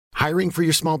Hiring for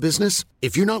your small business?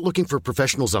 If you're not looking for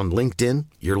professionals on LinkedIn,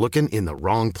 you're looking in the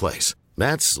wrong place.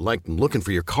 That's like looking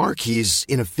for your car keys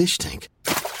in a fish tank.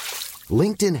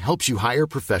 LinkedIn helps you hire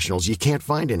professionals you can't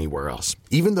find anywhere else,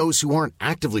 even those who aren't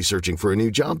actively searching for a new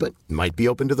job but might be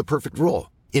open to the perfect role.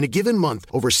 In a given month,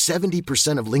 over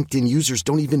 70% of LinkedIn users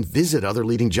don't even visit other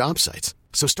leading job sites.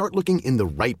 So start looking in the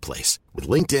right place. With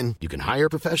LinkedIn, you can hire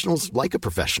professionals like a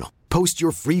professional. Post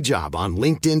your free job on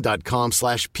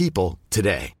linkedin.com/people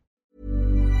today.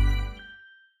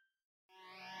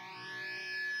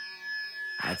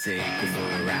 I'll take you for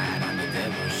a ride on the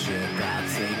devil's ship. I'll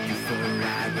take you for a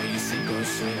ride where you sink or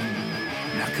swim.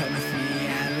 Now come with me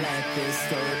and let this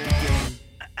story begin.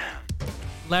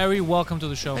 Larry, welcome to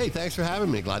the show. Hey, thanks for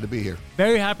having me. Glad to be here.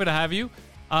 Very happy to have you.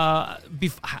 We're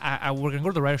going to go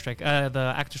to the writer strike,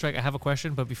 the actor strike. I have a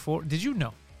question, but before, did you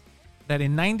know that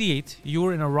in 98, you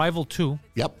were in Arrival 2?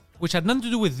 Yep. Which had nothing to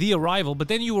do with The Arrival, but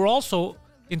then you were also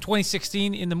in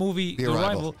 2016 in the movie The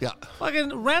Arrival. Yeah.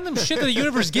 Fucking random shit that the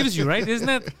universe gives you, right? Isn't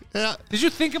that? Yeah. Did you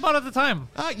think about it at the time?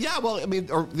 Yeah, well, I mean,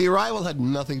 The Arrival had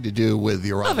nothing to do with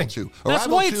The Arrival Nothing. 2. That's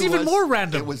Arrival why it's 2 even more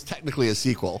random. It was technically a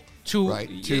sequel to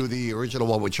the original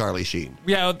one with Charlie Sheen.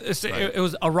 Yeah, it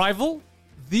was Arrival,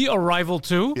 The Arrival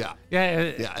 2. Yeah.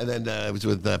 Yeah. And then it was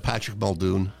with Patrick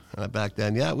Muldoon back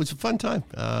then. Yeah, it was a fun time.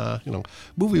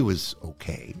 Movie was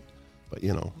okay. But,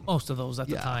 Most of those at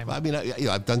the time. I mean,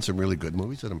 I've done some really good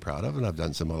movies that I'm proud of, and I've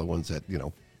done some other ones that,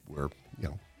 were,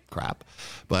 crap.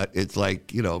 But it's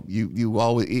like, you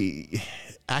always,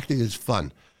 acting is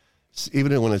fun.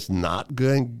 Even when it's not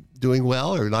doing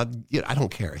well or not, I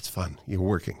don't care. It's fun. You're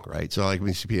working, right? So, like,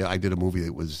 I did a movie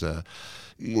that was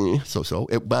so-so,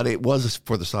 but it was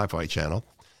for the Sci-Fi Channel.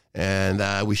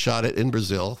 And we shot it in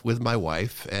Brazil with my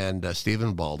wife and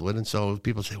Stephen Baldwin. And so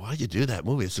people say, why'd you do that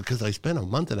movie? It's because I spent a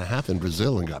month and a half in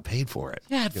Brazil and got paid for it.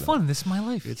 Yeah, I had fun. This is my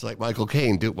life. It's like Michael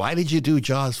Caine. Why did you do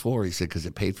Jaws 4? He said, because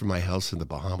it paid for my house in the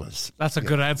Bahamas. That's a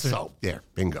good answer. So, there,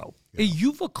 bingo. Hey,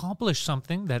 you've accomplished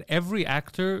something that every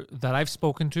actor that I've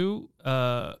spoken to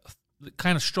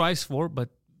kind of strives for, but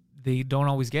they don't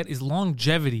always get, is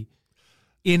longevity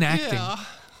in acting. Yeah.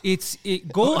 That's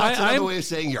another way of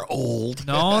saying you're old.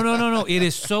 No. It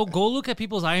is so. Go look at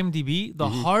people's IMDb. The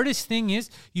hardest thing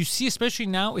is you see, especially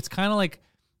now, it's kind of like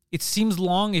it seems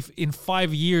long if in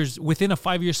 5 years, within a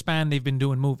 5-year span, they've been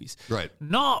doing movies. Right.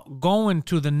 Not going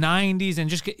to the 90s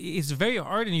and it's very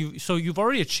hard. And you've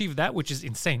already achieved that, which is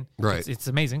insane. Right. It's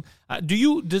amazing.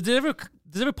 Does it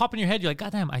ever pop in your head? You're like,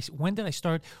 God damn, when did I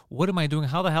start? What am I doing?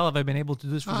 How the hell have I been able to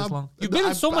do this for this long? You've been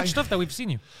in so much stuff that we've seen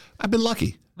you. I've been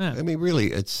lucky. Yeah. I mean,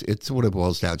 really, it's what it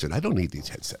boils down to. I don't need these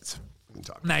headsets.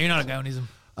 No, you're not a guy who needs them.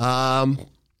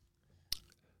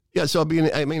 Yeah, so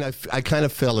I kind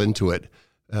of fell into it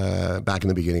back in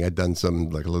the beginning. I'd done some,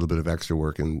 like, a little bit of extra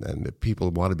work, and if people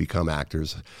want to become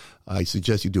actors, I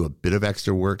suggest you do a bit of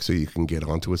extra work so you can get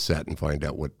onto a set and find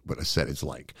out what a set is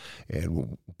like.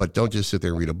 But don't just sit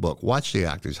there and read a book. Watch the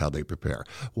actors, how they prepare.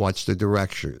 Watch the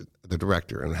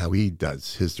director and how he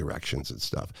does his directions and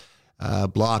stuff.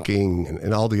 Blocking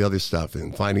and all the other stuff,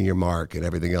 and finding your mark and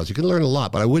everything else. You can learn a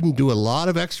lot, but I wouldn't do a lot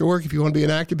of extra work if you want to be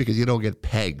an actor, because you don't get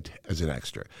pegged as an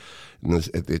extra. And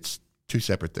it's two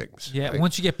separate things. Yeah, right?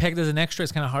 Once you get pegged as an extra,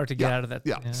 it's kind of hard to get out of that.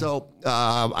 Yeah. So,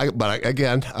 I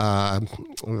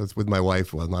was with my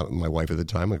wife. Well, not my wife at the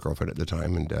time, my girlfriend at the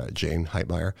time, and Jane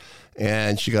Heitmeyer,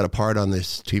 and she got a part on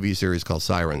this TV series called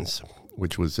Sirens,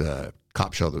 which was a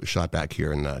cop show that was shot back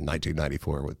here in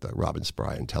 1994 with Robin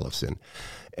Spry and Telefsin.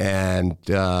 And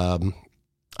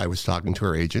I was talking to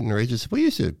her agent, and her agent said, "Well,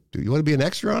 do you want to be an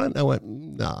extra on it?" And I went,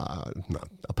 no,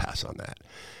 I'll pass on that.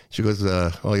 She goes,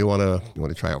 you want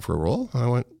to try out for a role? And I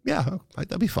went, yeah,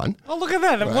 that'd be fun. Oh, look at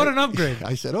that. Right? What an upgrade.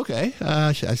 I said, okay.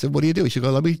 I said, what do you do? She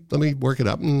goes, let me work it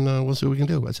up, and we'll see what we can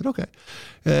do. I said, okay.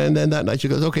 And then that night she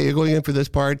goes, okay, you're going in for this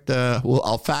part.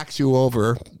 I'll fax you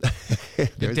over.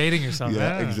 You're dating yourself.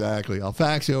 Yeah, exactly. I'll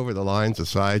fax you over the lines, the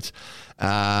sides.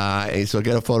 And so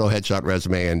get a photo headshot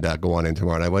resume and go on in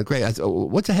tomorrow. And I went, great. I said,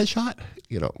 what's a headshot?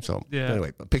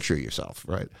 Anyway, picture yourself,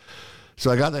 right? So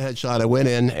I got the headshot. I went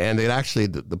in, and they'd actually,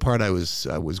 the part I was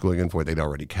going in for, they'd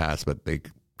already cast, but they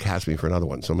cast me for another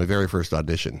one. So my very first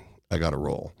audition, I got a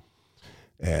role,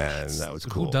 and that was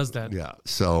cool. Who does that? Yeah.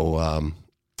 So,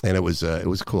 and it was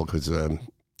cool because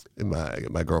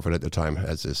my girlfriend at the time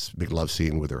has this big love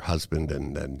scene with her husband,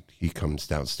 and then he comes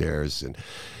downstairs and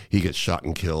he gets shot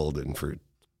and killed, and for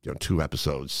 2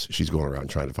 episodes, she's going around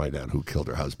trying to find out who killed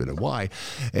her husband and why.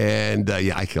 And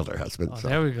I killed her husband. Oh, so,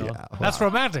 there we go. Yeah, that's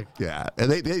romantic. Yeah, and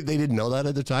they didn't know that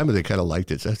at the time, and they kind of liked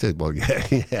it. So I said, well,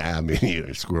 yeah. I mean,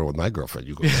 you screw with my girlfriend,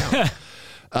 you go down.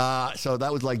 So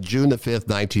that was like June the 5th,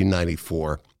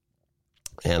 1994.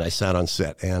 And I sat on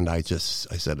set, and I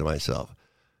said to myself,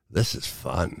 this is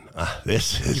fun.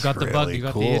 This is You got the really bug, you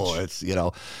got the cool. itch. It's,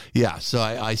 yeah. So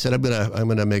I said, I'm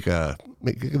gonna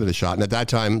give it a shot. And at that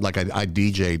time, like I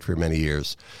DJ'd for many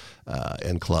years,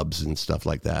 in clubs and stuff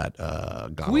like that.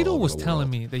 Guido was telling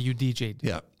me that you DJ'd.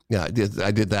 Yeah.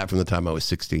 I did that from the time I was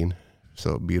 16.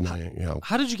 So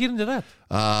How did you get into that?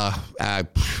 I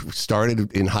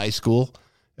started in high school,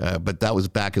 but that was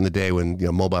back in the day when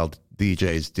mobile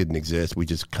DJs didn't exist. We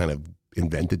just kind of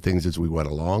invented things as we went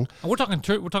along. And we're talking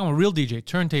about real DJ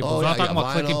turntables. We're not talking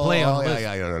about click and play on the list.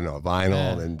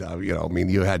 Vinyl,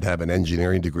 and you had to have an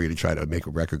engineering degree to try to make a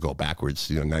record go backwards.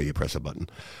 Now you press a button.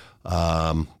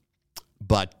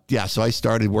 But yeah, so I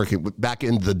started working back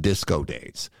in the disco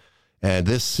days, and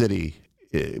this city,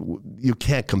 you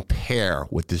can't compare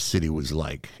what this city was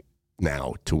like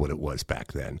now to what it was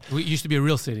back then. It used to be a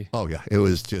real city. Oh yeah, it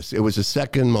was the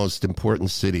second most important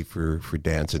city for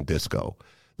dance and disco.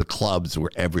 The clubs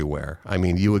were everywhere. I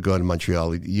mean, you would go to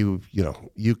Montreal, you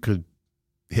could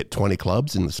hit 20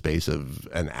 clubs in the space of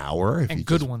an hour. And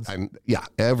good ones. Yeah,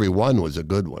 every one was a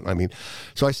good one. I mean,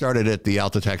 so I started at the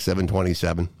Altatech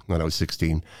 727 when I was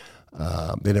 16.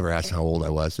 They never asked how old I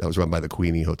was. I was run by the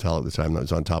Queenie Hotel at the time. That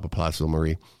was on top of Place Ville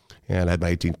Marie. And I had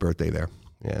my 18th birthday there.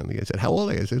 And the guy said, how old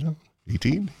are you? I said,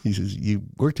 18. He says, you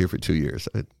worked here for 2 years.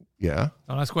 I said, yeah.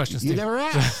 Don't ask questions, You Steve. never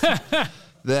asked.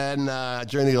 Then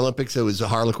during the Olympics, it was a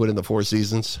Harlequin in the Four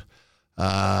Seasons.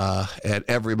 And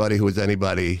everybody who was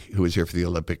anybody who was here for the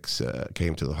Olympics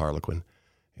came to the Harlequin.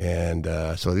 And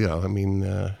so,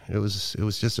 it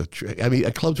was just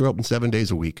clubs were open 7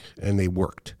 days a week, and they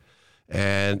worked.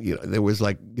 And, there was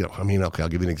okay, I'll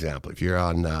give you an example. If you're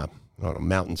on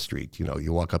Mountain Street,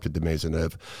 you walk up to the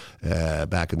Maisonneuve,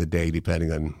 back in the day,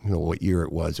 depending on, what year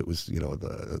it was it was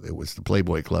the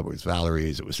Playboy Club, it was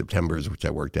Valerie's, it was September's, which I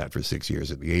worked at for 6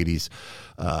 years in the 80s.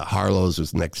 Harlow's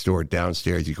was next door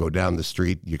downstairs. You go down the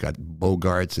street, you got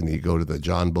Bogart's, and you go to the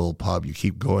John Bull pub. You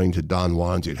keep going to Don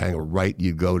Juan's, you'd hang a right,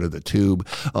 you'd go to the Tube.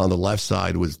 On the left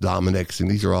side was Dominic's,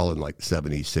 and these are all in like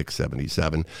 76,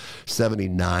 77,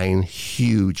 79,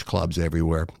 huge clubs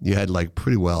everywhere. You had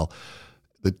pretty well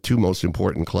the two most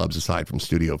important clubs aside from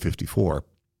Studio 54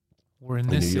 We're in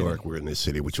New this York were in this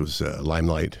city, which was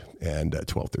Limelight and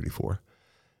 1234.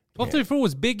 1234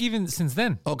 was big even since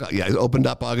then. Oh, God, yeah. It opened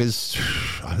up August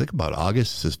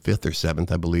 5th or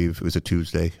 7th, I believe. It was a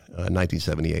Tuesday,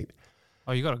 1978.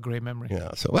 Oh, you got a great memory.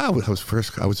 Yeah. So, I was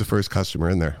the first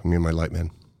customer in there, me and my light man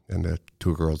and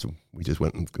two girls. And we just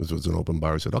went, because it was an open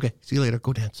bar. I said, okay, see you later.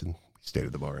 Go dance. And we stayed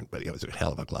at the bar. But it was a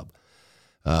hell of a club.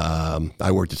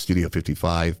 I worked at Studio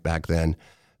 55 back then,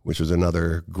 which was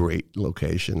another great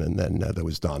location. And then there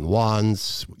was Don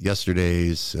Juan's,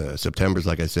 Yesterday's, September's,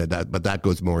 like I said, but that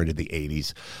goes more into the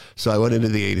 80s. So I went into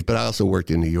the 80s, but I also worked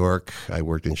in New York. I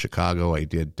worked in Chicago. I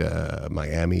did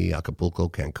Miami, Acapulco,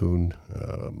 Cancun,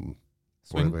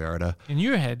 Puerto Vallarta. In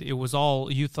your head, it was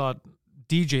all, you thought,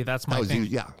 DJ, that's my thing.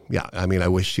 Yeah. I mean, I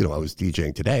wish, I was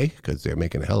DJing today because they're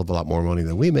making a hell of a lot more money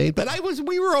than we made, but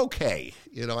we were okay.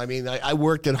 I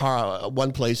worked at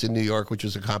one place in New York, which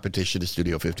was a competition to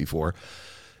Studio 54.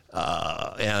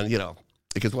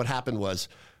 Because what happened was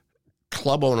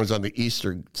club owners on the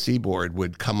Eastern Seaboard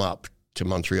would come up to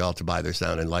Montreal to buy their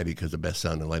sound and lighting because the best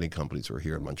sound and lighting companies were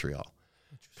here in Montreal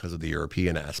because of the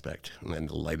European aspect and then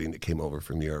the lighting that came over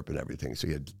from Europe and everything. So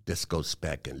you had Disco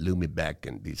Spec and Lumibec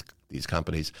and these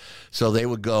companies. So they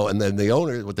would go, and then the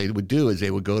owner, what they would do is they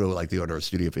would go to the owner of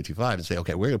Studio 55 and say,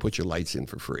 okay, we're going to put your lights in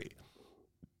for free.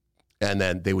 And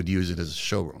then they would use it as a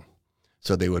showroom.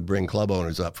 So they would bring club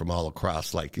owners up from all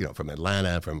across, from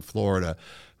Atlanta, from Florida,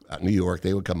 New York.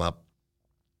 They would come up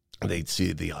and they'd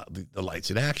see the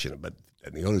lights in action.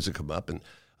 And the owners would come up and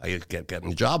I kept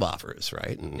getting job offers,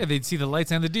 right? And Yeah, they'd see the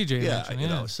lights and the DJ.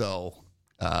 yeah, so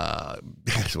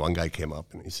one guy came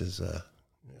up and he says, why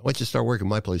don't you start working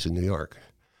my place in New York?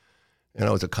 And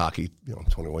I was a cocky,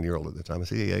 21-year-old at the time. I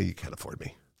said, yeah, you can't afford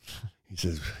me. He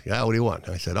says, yeah, what do you want?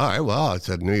 I said, all right, well, I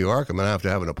said, New York, I'm going to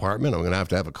have an apartment. I'm going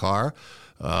to have a car.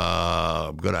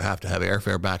 I'm going to have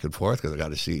airfare back and forth because I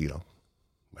got to see,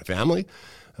 my family.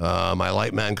 My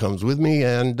light man comes with me,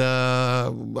 and I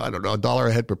don't know, $1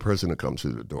 a head per person that comes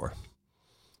through the door.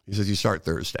 He says, you start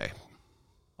Thursday.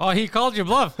 Oh, he called your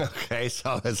bluff. Okay,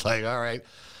 so it's like, all right.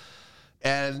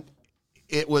 And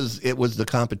it was the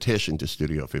competition to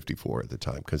Studio 54 at the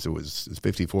time because it was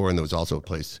 54, and there was also a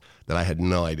place that I had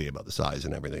no idea about the size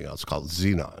and everything else called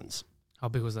Xenons. How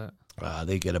big was that?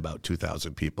 They get about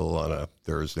 2,000 people on a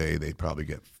Thursday. They'd probably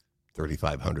get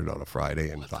 3,500 on a Friday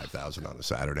and 5,000 on a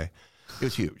Saturday. It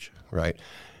was huge, right?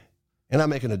 And I'm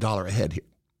making $1 a head here,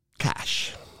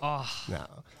 cash. Oh, No.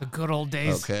 the good old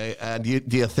days. Okay. And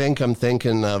do you think I'm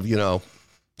thinking of,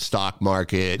 stock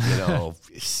market,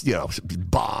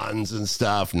 bonds and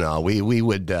stuff? No, we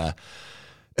would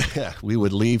we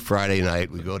would leave Friday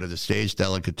night. We go to the Stage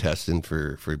Delicatessen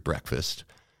for breakfast.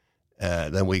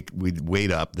 Then we'd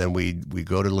wait up. Then we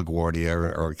go to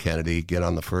LaGuardia or Kennedy, get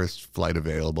on the first flight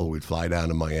available. We'd fly down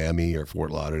to Miami or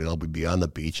Fort Lauderdale. We'd be on the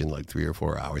beach in like 3 or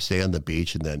 4 hours, stay on the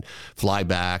beach, and then fly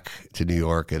back to New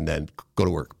York and then go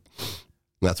to work.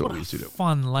 And that's what we used to do.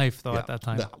 Fun life, though, at that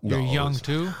time. You're young,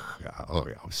 too? Yeah. Oh,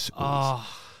 yeah.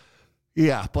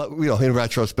 Yeah, but, in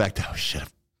retrospect, I should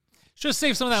have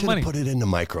save some of that money. Put it into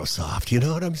Microsoft. You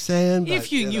know what I'm saying?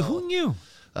 If you knew, who knew?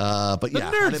 But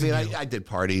yeah, nerds knew. I did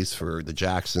parties for the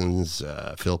Jacksons,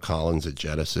 Phil Collins at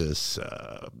Genesis.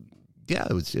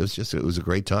 It was a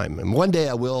great time. And one day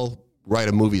I will write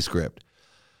a movie script.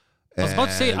 I was about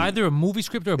to say either a movie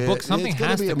script or a book. Something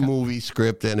has to be a movie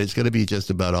script, and it's going to be just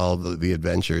about all the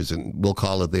adventures, and we'll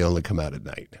call it "They Only Come Out at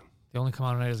Night." They Only Come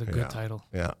Out at Night is a good title.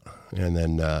 Yeah, and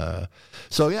then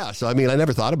so I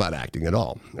never thought about acting at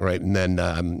all, right? And then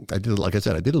I did, like I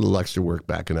said, I did a little extra work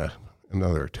back in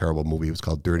another terrible movie. It was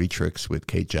called Dirty Tricks with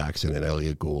Kate Jackson and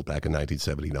Elliot Gould back in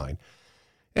 1979.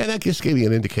 And that just gave me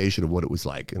an indication of what it was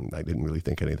like, and I didn't really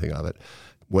think anything of it.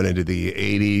 Went into the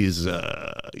 80s,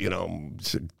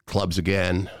 clubs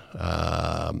again.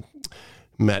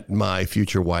 Met my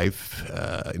future wife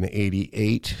in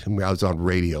 88. I was on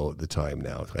radio at the time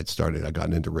now. I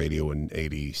got into radio in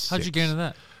 86. How'd you get into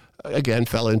that? Again,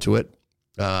 fell into it.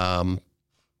 I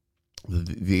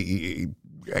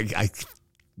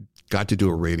got to do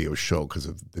a radio show because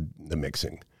of the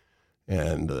mixing.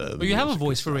 And but you have a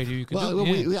voice for radio. You can do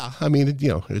it. I mean,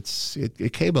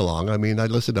 it came along. I mean, I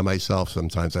listen to myself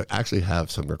sometimes. I actually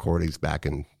have some recordings back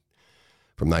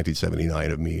from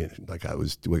 1979 of me, like I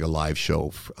was doing a live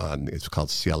show it's called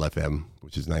CLFM,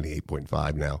 which is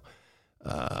 98.5 now.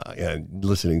 And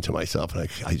listening to myself, and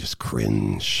I just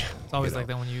cringe. It's always like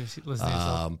that when you listen to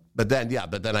yourself. But then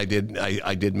I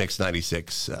did Mix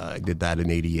 96. I did that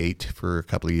in 88 for a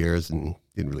couple of years and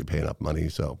didn't really pay enough money.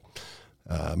 So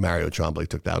Mario Tremblay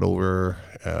took that over.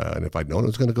 And if I'd known it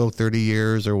was going to go 30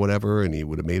 years or whatever, and he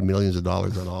would have made millions of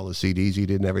dollars on all the CDs he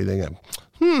did and everything.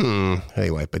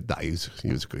 Anyway, but he was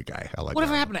a good guy. I like.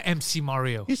 Whatever happened to MC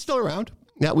Mario? He's still around.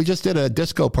 Yeah, we just did a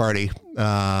disco party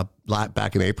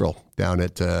back in April down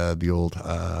at the old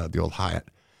Hyatt,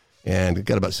 and it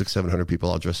got about 600-700 people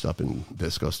all dressed up in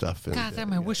disco stuff. And, God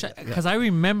damn, I wish because I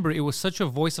remember it was such a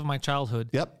voice of my childhood.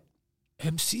 Yep.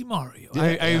 MC Mario.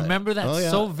 Yeah, I remember that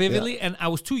so vividly, yeah. and I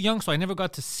was too young, so I never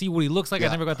got to see what he looks like. Yeah.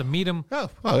 I never got to meet him. Oh,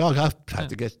 well, I'll have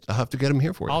to get him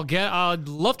here for you. I'd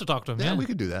love to talk to him. Yeah, we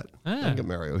could do that. Yeah. I can get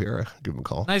Mario here. Give him a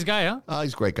call. Nice guy, huh?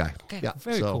 He's a great guy. Okay, yeah,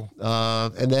 very cool.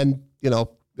 And then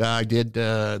I did.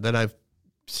 Then I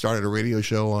started a radio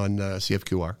show on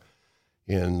CFQR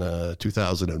in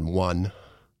 2001,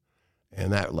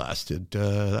 and that lasted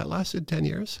 10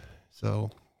 years.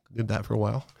 So did that for a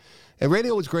while. And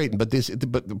radio was great, but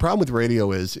the problem with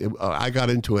radio is I got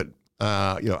into it.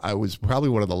 I was probably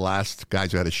one of the last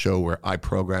guys who had a show where I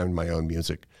programmed my own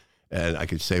music, and I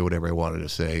could say whatever I wanted to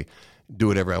say, do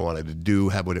whatever I wanted to do,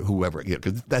 have whoever.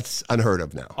 Because that's unheard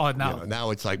of now. Oh, now now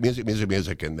it's like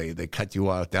music, and they cut you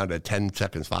out down to 10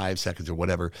 seconds, 5 seconds, or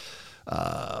whatever.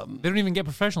 They don't even get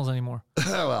professionals anymore.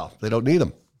 Well, they don't need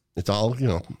them. It's all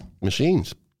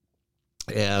machines,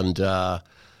 and.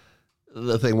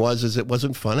 The thing is it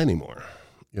wasn't fun anymore,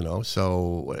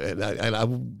 So, I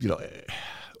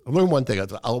learned one thing.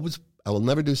 I will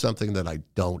never do something that I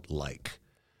don't like,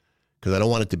 because I don't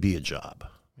want it to be a job,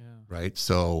 right?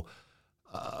 So,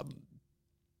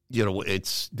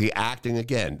 it's the acting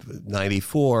again.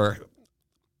 94,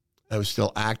 I was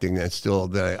still acting, and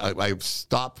I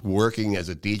stopped working as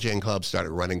a DJ in clubs,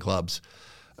 started running clubs.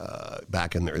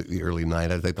 Back in the early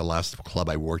 90s, I think the last club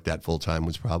I worked at full time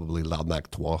was probably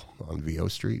L'Arnaque Trois on VO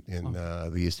Street in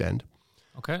the East End.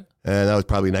 Okay. And that was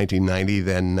probably 1990.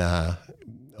 Then I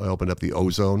opened up the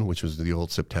Ozone, which was the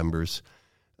old Septembers.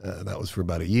 That was for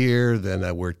about a year. Then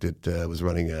I worked was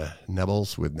running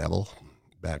Neville's with Neville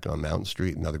back on Mountain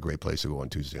Street, another great place to go on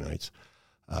Tuesday nights.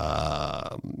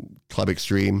 Club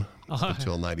Extreme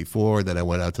until 94. Then I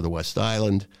went out to the West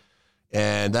Island.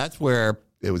 And that's where...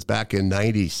 It was back in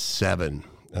 97,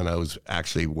 and I was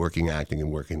actually acting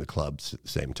and working the clubs at the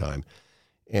same time.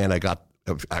 And I got,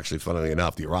 actually, funnily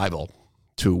enough, The Arrival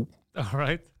 2. All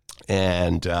right.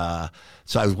 And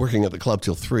so I was working at the club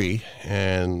till 3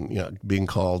 and, being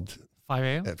called 5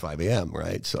 a.m. at 5 a.m.,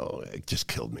 right? So it just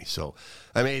killed me. So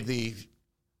I made the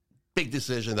big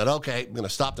decision that, okay, I'm going to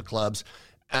stop the clubs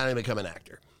and I'm going to become an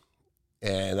actor.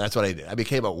 And that's what I did. I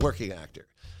became a working actor.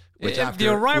 The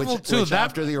Arrival too. Which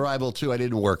after The Arrival too, I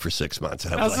didn't work for 6 months.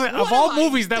 And I was like, of all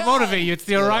movies that motivate you, it's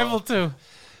The Arrival too.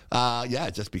 Yeah,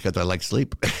 just because I like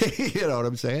sleep. You know what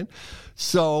I'm saying?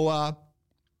 So,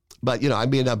 but I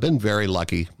mean, I've been very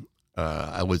lucky.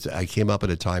 I came up at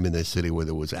a time in this city where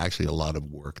there was actually a lot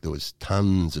of work. There was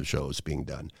tons of shows being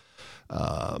done.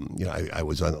 I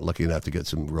was lucky enough to get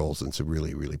some roles in some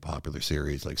really, really popular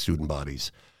series like Student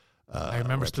Bodies. I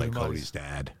remember Student Cody's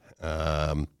Bodies.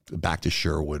 dad. Back to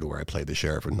Sherwood, where I played the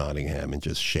sheriff in Nottingham and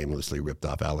just shamelessly ripped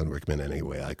off Alan Rickman any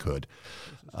way I could.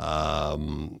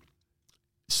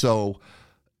 So,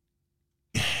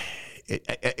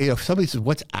 if somebody says,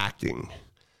 "What's acting?"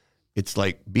 It's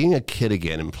like being a kid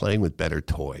again and playing with better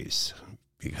toys,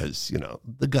 because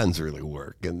the guns really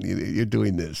work, and you're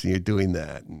doing this and you're doing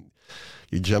that, and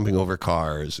you're jumping over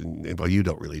cars, and well, you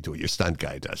don't really do it. Your stunt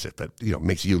guy does it, but it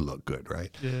makes you look good,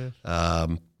 right? Yeah.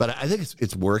 But I think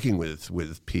it's working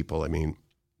with people. I mean,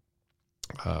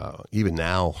 even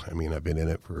now, I mean, I've been in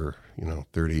it for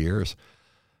 30 years,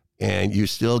 and you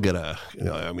still get I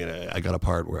got a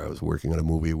part where I was working on a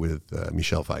movie with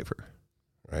Michelle Pfeiffer,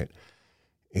 right?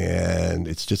 And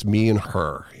it's just me and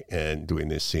her and doing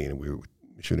this scene, and we were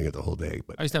shooting it the whole day.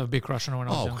 But I used to have a big crush on her when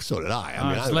I was young. So did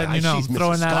I. Just letting you know, she's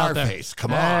throwing Mrs. that out there. Scarface.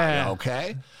 Come Yeah. on,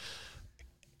 okay?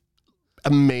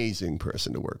 Amazing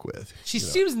person to work with. She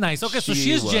seems nice. Okay, so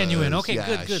she is genuine. Okay,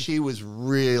 good. She was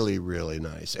really, really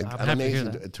nice. And I'm happy to hear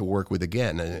amazing that. to work with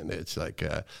again. And it's like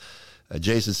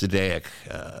Jason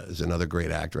Sudeikis is another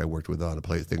great actor I worked with on a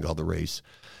thing called The Race.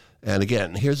 And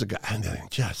again, here's a guy, and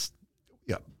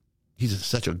he's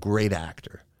such a great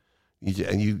actor.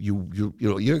 And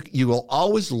you will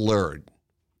always learn,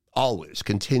 always,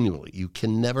 continually. You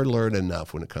can never learn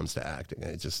enough when it comes to acting.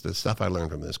 And it's just the stuff I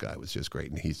learned from this guy was just great.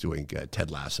 And he's doing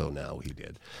Ted Lasso now. He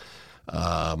did.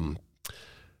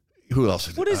 Who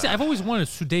else? What is it? I've always wanted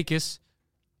Sudeikis.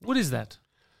 What is that?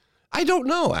 I don't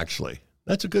know, actually.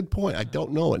 That's a good point. I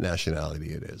don't know what nationality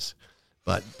it is,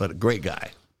 but a great guy.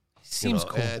 Seems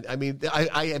cool. And I mean,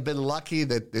 I have been lucky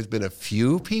that there's been a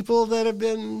few people that have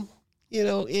been,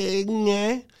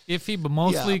 iffy, but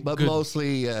mostly but good.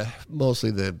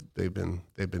 mostly they've been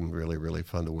really, really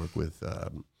fun to work with.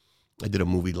 I did a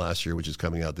movie last year, which is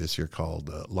coming out this year, called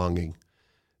Longing,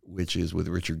 which is with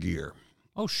Richard Gere.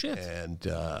 Oh shit! And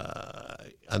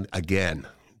again,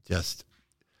 just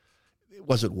it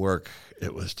wasn't work.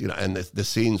 It was and the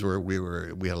scenes where we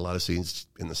had a lot of scenes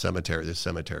in the cemetery. This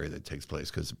cemetery that takes place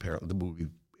because apparently the movie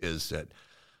is that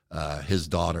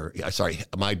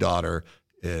my daughter.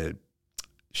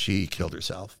 She killed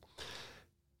herself.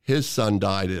 His son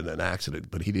died in an accident,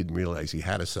 but he didn't realize he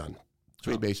had a son.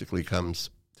 So he basically comes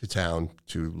to town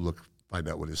to find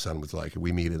out what his son was like. And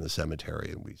we meet in the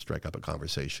cemetery and we strike up a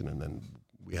conversation, and then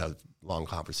we have long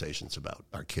conversations about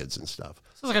our kids and stuff.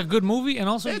 So it's like a good movie, and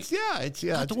also it's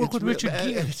to work with Richard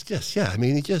Gere. It's just I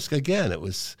mean, it's just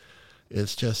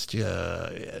you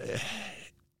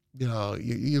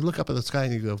look up at the sky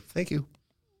and you go, thank you.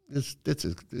 This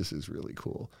is really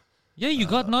cool. Yeah, you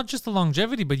got not just the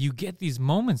longevity, but you get these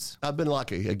moments. I've been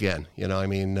lucky again.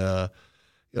 Dolph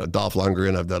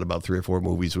Lundgren, I've done about 3 or 4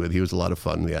 movies with. He was a lot of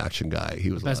fun. The action guy.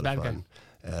 He was a lot of fun.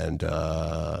 And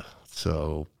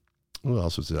so who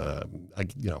else was?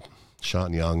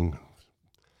 Sean Young.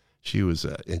 She was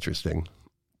interesting.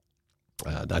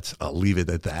 I'll leave it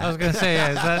at that. I was gonna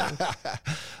say, is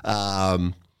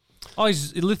that?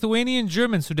 He's Lithuanian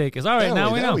German Sudeikis. All right,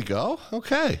 now we know. There we go.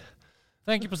 Okay.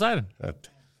 Thank you, Poseidon.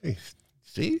 Hey,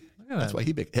 see? That's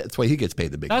that. why he gets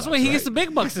paid the big bucks. That's why he gets the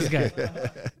big bucks, this guy.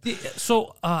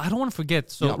 So I don't want to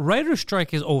forget. So writer's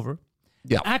strike is over.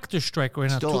 Yeah. Actor's strike right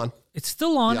now. Still on. It's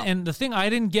still on. Yeah. And the thing I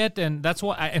didn't get, and that's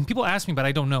why, and people ask me, but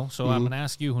I don't know. So I'm going to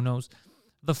ask you who knows.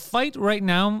 The fight right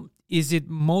now, is it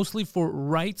mostly for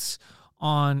rights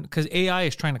on, because AI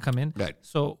is trying to come in. Right.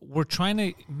 So we're trying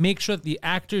to make sure that the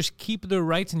actors keep their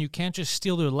rights and you can't just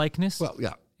steal their likeness. Well,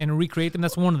 yeah. And recreate them.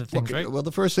 That's one of the things, right? Well,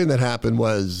 the first thing that happened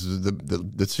was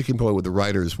the sticking point with the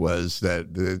writers was that,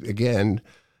 again,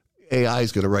 AI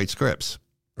is going to write scripts,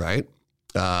 right?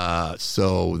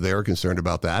 So they're concerned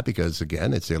about that because,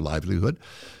 again, it's their livelihood.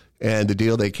 And the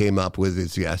deal they came up with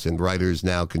is, yes, and writers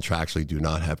now contractually do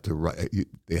not have to write.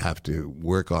 They have to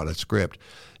work on a script.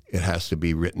 It has to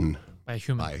be written by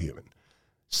a human.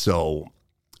 So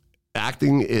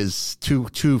acting is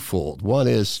twofold. One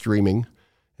is streaming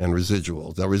and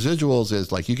residuals. Now, residuals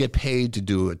is like you get paid to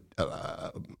do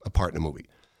a part in a movie.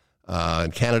 In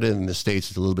Canada and in the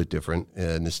States, it's a little bit different.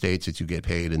 In the States, it's you get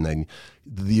paid and then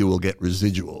you will get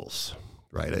residuals,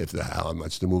 right? How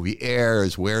much the movie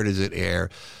airs, where does it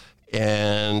air?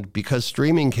 And because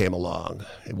streaming came along,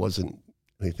 it wasn't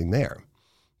anything there.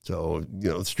 So,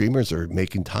 streamers are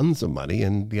making tons of money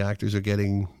and the actors are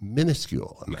getting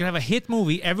minuscule. You can have a hit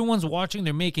movie, everyone's watching,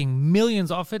 they're making millions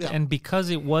off it, and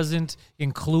because it wasn't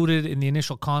included in the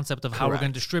initial concept of how we're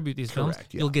going to distribute these films,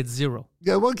 you'll get zero.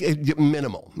 Yeah, well,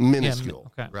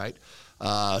 minuscule, right?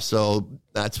 So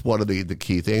that's one of the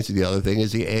key things. The other thing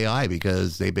is the AI,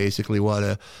 because they basically want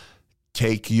to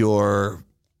take you,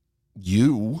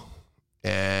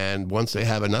 and once they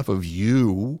have enough of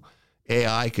you,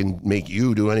 AI can make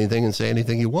you do anything and say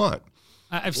anything you want.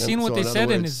 I've seen what they said,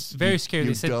 and it's very scary.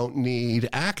 They said, don't need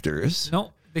actors.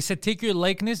 No, they said take your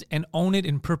likeness and own it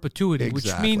in perpetuity, which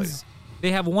means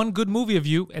they have one good movie of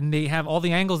you, and they have all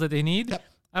the angles that they need. Yep.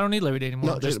 I don't need Larry David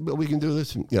anymore. No, but we can do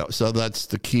this. So that's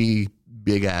the key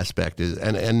big aspect.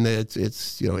 And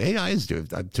it's AI is doing.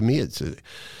 To me,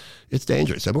 it's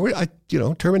dangerous. I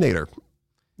mean, Terminator.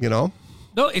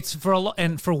 No, it's for a lot,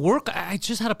 and for work. I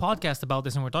just had a podcast about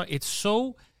this, and we're talking. It's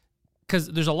so because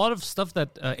there's a lot of stuff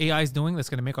that AI is doing that's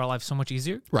going to make our life so much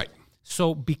easier. Right.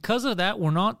 So because of that,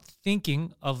 we're not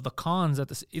thinking of the cons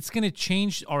that it's going to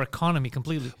change our economy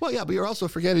completely. Well, yeah, but you're also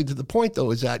forgetting to the point,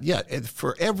 though, is that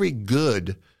for every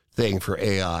good thing for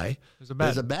AI,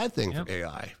 there's a bad thing for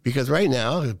AI. Because right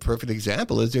now, a perfect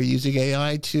example is they're using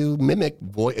AI to mimic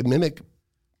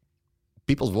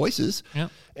people's voices,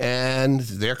 and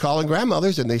they're calling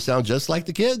grandmothers, and they sound just like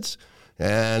the kids,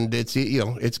 and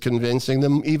it's convincing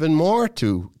them even more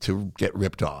to get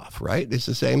ripped off. Right? It's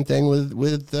the same thing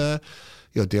with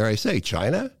dare I say,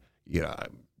 China.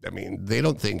 I mean, they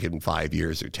don't think in 5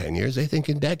 years or 10 years; they think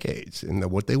in decades. And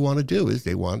what they want to do is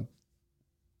they want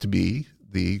to be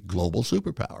the global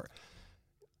superpower,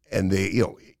 and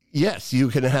yes, you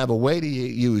can have a way to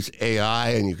use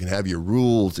AI, and you can have your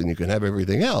rules, and you can have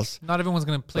everything else. Not everyone's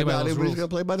going to play by those rules. Not everybody's going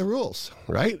to play by the rules,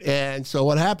 right? And so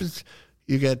what happens?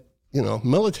 You get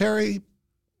military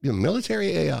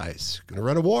AIs going to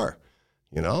run a war.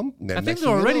 I think they're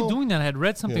already doing that. I had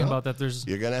read something about that.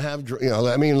 You're going to have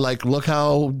look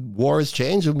how war has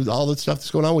changed with all the stuff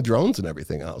that's going on with drones and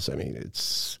everything else. I mean,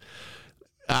 it's.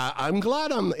 I'm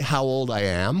glad I'm how old I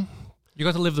am. You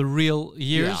got to live the real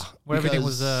years where everything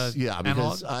was because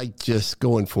analog? I just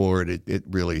going forward, it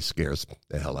really scares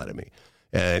the hell out of me.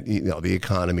 And the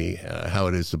economy, how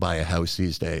it is to buy a house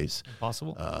these days.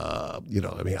 Impossible.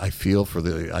 I feel for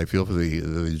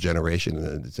the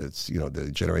generation. It's the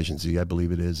Generation Z, I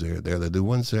believe it is. They're the new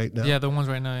ones right now. Yeah, the ones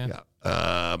right now.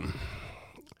 Yeah.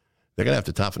 They're gonna have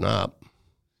to toughen up.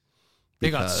 They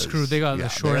got screwed. They got the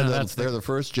short end of that. They're the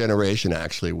first generation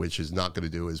actually, which is not going to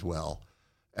do as well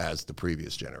as the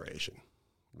previous generation,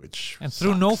 and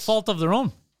through no fault of their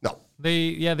own. No,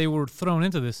 they were thrown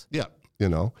into this. Yeah,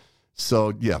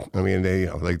 So I mean they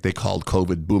called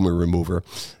COVID boomer remover,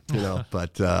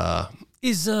 but the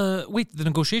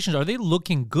negotiations, are they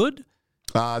looking good?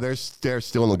 They're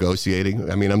still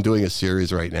negotiating. I mean, I'm doing a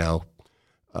series right now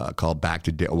called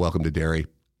Welcome to Derry.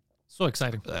 So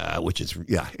exciting. Which is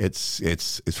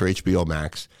it's for HBO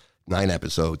Max, 9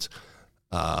 episodes.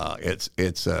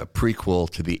 It's a prequel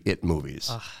to the It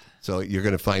movies. So you're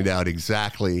going to find out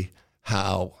exactly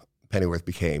how Pennyworth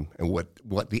became and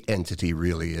what the entity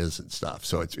really is and stuff.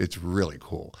 So it's really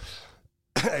cool.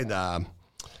 And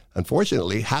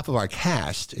unfortunately, half of our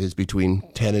cast is between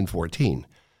 10 and 14.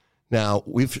 Now,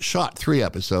 we've shot 3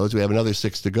 episodes. We have another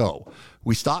 6 to go.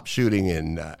 We stopped shooting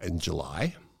in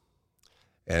July.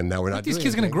 And now we're not. These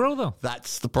kids going to grow, though.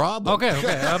 That's the problem. Okay.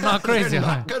 I'm not crazy. They're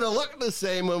not going to look the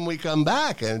same when we come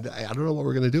back, and I don't know what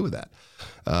we're going to do with that.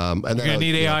 And you're going to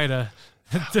need AI to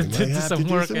do some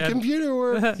work. Some computer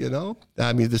work.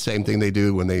 I mean, the same thing they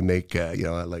do when they make,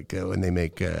 when they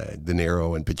make De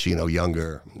Niro and Pacino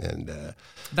younger, and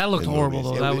that looked horrible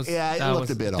though. It looked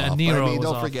a bit off.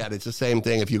 Don't forget, it's the same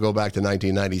thing. If you go back to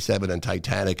 1997 and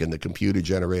Titanic and the computer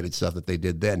generated stuff that they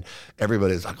did then,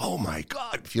 everybody's like, "Oh my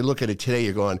God!" If you look at it today,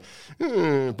 you're going,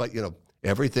 but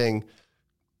everything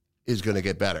is going to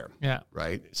get better. Yeah.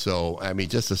 Right. So I mean,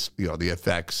 just the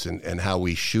effects and how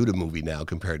we shoot a movie now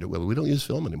compared to we don't use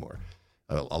film anymore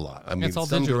a lot. I mean,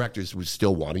 some directors would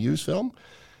still want to use film,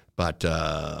 but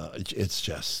it's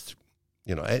just.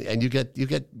 And you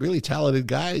get really talented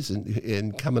guys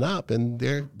in coming up, and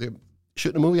they're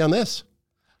shooting a movie on this.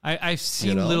 I've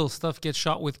seen little stuff get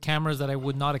shot with cameras that I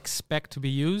would not expect to be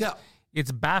used. Yeah.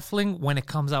 It's baffling when it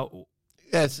comes out.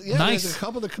 Nice. There's a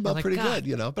couple that come out pretty God.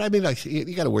 Good, But I mean,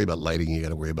 you got to worry about lighting, you got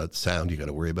to worry about sound, you got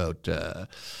to worry about,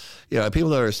 people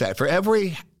don't understand. For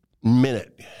every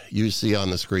minute you see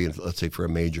on the screen, let's say for a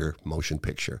major motion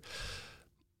picture,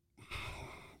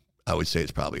 I would say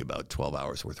it's probably about 12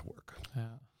 hours worth of work. Yeah.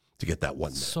 To get that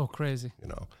 1 minute. So crazy.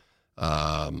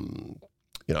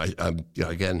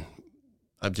 Again,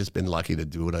 I've just been lucky to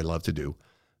do what I love to do.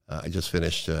 I just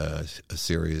finished a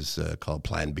series called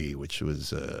Plan B, which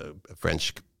was a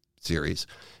French series,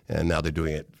 and now they're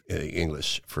doing it in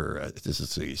English for this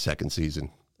is the second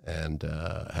season, and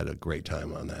had a great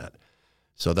time on that.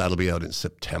 So that'll be out in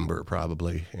September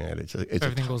probably, and it's If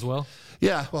everything goes well.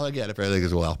 Yeah, well, again, if everything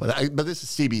goes well, but this is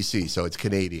CBC, so it's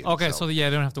Canadian. Okay, so yeah,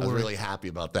 I don't have to I was worry. really happy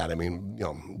about that. I mean,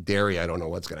 Derry, I don't know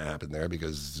what's going to happen there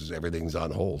because everything's on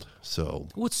hold. So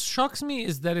What shocks me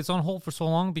is that it's on hold for so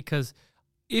long, because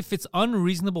if it's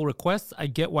unreasonable requests, I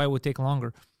get why it would take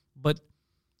longer. But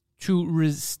to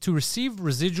receive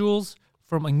residuals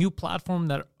from a new platform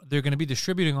that they're going to be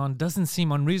distributing on doesn't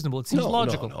seem unreasonable. It seems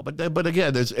logical. No. But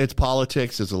again, it's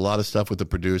politics. There's a lot of stuff with the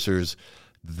producers.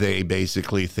 They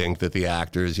basically think that the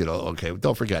actors, okay,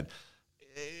 don't forget,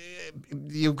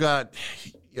 you've got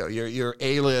your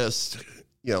A-list,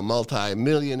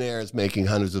 multi-millionaires making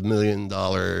hundreds of $1 million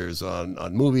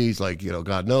on movies, like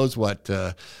God knows what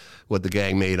the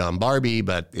gang made on Barbie,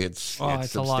 but it's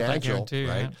substantial, a lot, I guarantee,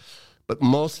 right? yeah. But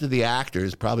most of the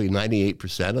actors, probably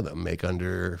 98% of them, make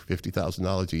under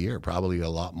 $50,000 a year. Probably a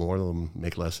lot more of them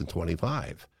make less than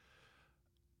 25.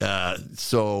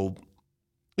 So,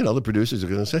 the producers are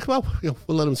going to say, well, we'll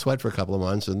let them sweat for a couple of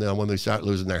months, and then when they start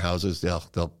losing their houses,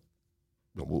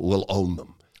 we'll own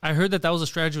them. I heard that was a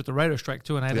strategy with the writer's strike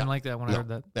too, and I didn't like that when I heard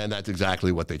that. And that's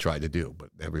exactly what they tried to do.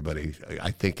 But everybody,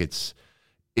 I think it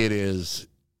is,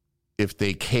 if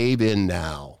they cave in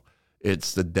now,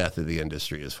 it's the death of the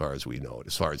industry as far as we know it,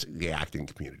 as far as the acting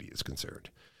community is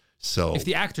concerned. So if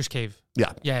the actors cave.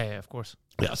 Yeah. Yeah, of course.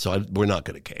 Yeah, so we're not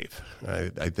going to cave.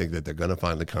 I think that they're going to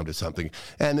finally come to something.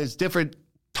 And there's different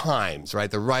times, right?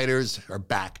 The writers are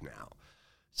back now.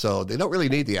 So they don't really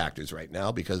need the actors right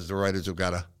now because the writers have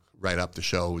got to write up the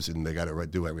shows and they got to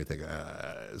do everything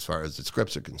as far as the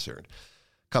scripts are concerned.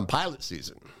 Come pilot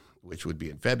season, which would be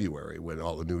in February when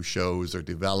all the new shows are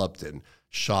developed and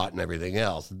shot and everything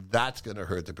else, that's going to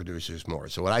hurt the producers more.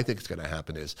 So what I think is going to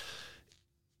happen is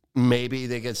maybe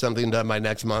they get something done by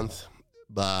next month,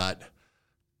 but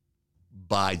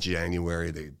by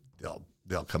January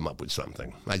they'll come up with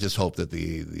something. I just hope that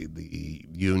the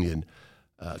union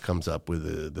comes up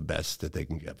with the best that they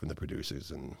can get from the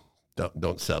producers and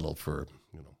don't settle for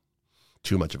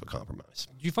too much of a compromise.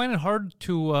 Do you find it hard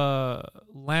to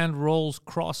land roles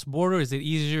cross border? Is it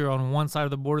easier on one side of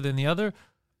the border than the other?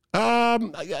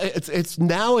 It's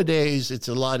nowadays it's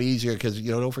a lot easier because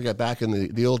don't forget back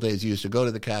in the old days you used to go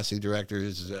to the casting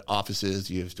directors' offices,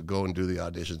 you used to go and do the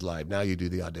auditions live. Now you do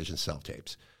the audition self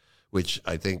tapes, which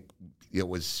I think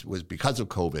was because of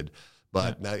COVID.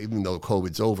 But now, even though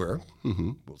COVID's over,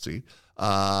 we'll see.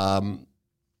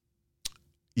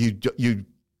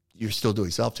 You're still doing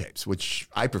self-tapes, which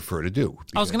I prefer to do.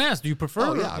 I was going to ask, do you prefer?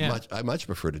 Oh, yeah, I much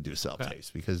prefer to do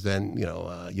self-tapes because then,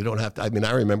 you don't have to. I mean,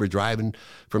 I remember driving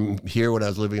from here when I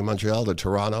was living in Montreal to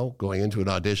Toronto, going into an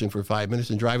audition for 5 minutes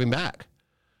and driving back.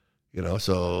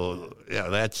 So, yeah,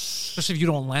 that's... Especially if you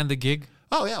don't land the gig.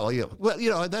 Oh, yeah.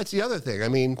 Well, that's the other thing. I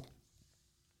mean,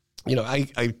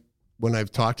 I when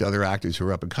I've talked to other actors who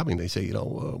are up and coming, they say,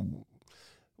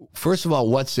 first of all,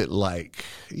 what's it like?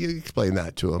 You explain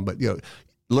that to them, but,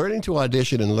 learning to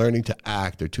audition and learning to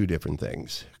act are two different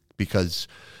things because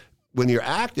when you're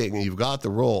acting and you've got the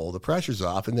role, the pressure's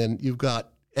off, and then you've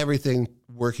got everything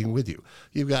working with you.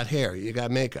 You've got hair, you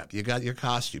got makeup, you got your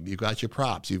costume, you've got your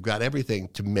props, you've got everything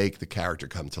to make the character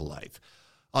come to life.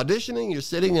 Auditioning, you're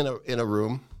sitting in a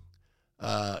room,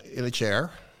 in a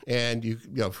chair, and you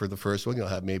for the first one, you'll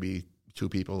have maybe 2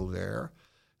 people there.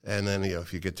 And then,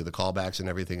 if you get to the callbacks and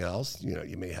everything else,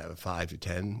 you may have 5 to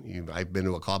 10. I've been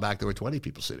to a callback, there were 20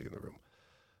 people sitting in the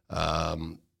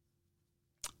room.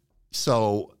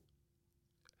 So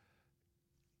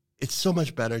it's so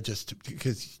much better just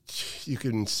because you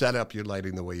can set up your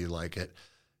lighting the way you like it.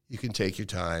 You can take your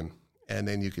time, and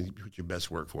then you can put your best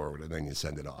work forward, and then you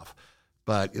send it off.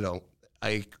 But,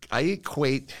 I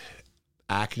equate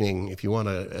acting, if you want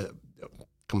a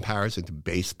comparison, to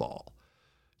baseball.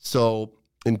 So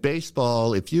in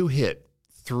baseball, if you hit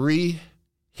 3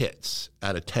 hits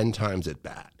out of 10 times at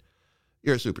bat,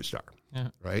 you're a superstar,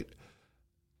 right?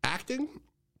 Acting,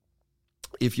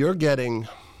 if you're getting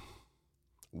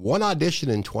 1 audition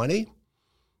in 20,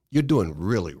 you're doing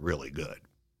really, really good.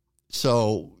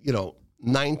 So,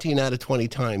 19 out of 20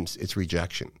 times it's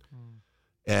rejection.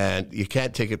 And you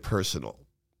can't take it personal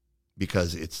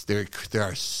because there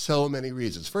are so many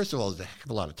reasons. First of all, there's a heck of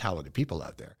a lot of talented people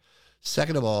out there.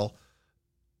 Second of all,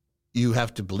 you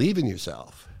have to believe in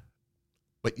yourself,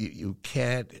 but you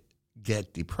can't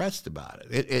get depressed about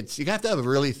it. You have to have a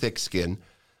really thick skin.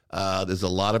 There's a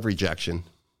lot of rejection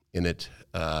in it.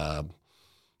 You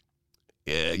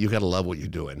got to love what you're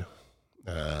doing.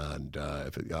 And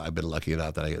I've been lucky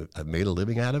enough that I've made a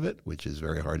living out of it, which is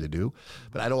very hard to do.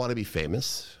 But I don't want to be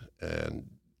famous, and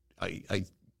I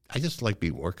just like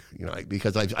being work,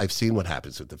 because I've seen what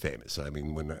happens with the famous. I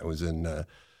mean, when I was in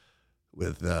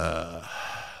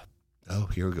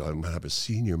here we go. I'm gonna have a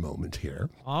senior moment here.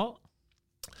 Oh,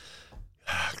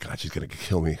 God, she's gonna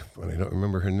kill me when I don't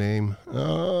remember her name.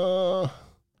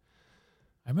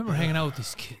 I remember hanging out with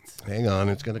these kids. Hang on,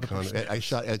 it's gonna come.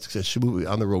 It's a movie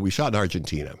on the road. We shot in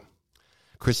Argentina.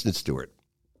 Kristen Stewart.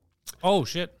 Oh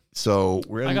shit! So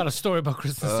we're. I got a story about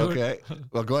Kristen Stewart. Okay,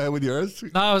 well, go ahead with yours.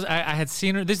 No, I had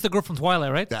seen her. This is the girl from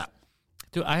Twilight, right? Yeah.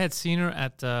 Dude, I had seen her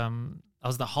at I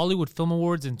was the Hollywood Film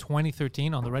Awards in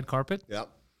 2013 on the red carpet. Yeah.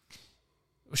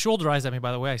 She rolled her eyes at me,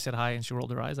 by the way. I said hi, and she rolled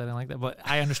her eyes. I didn't like that, but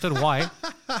I understood why.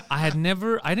 I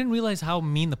didn't realize how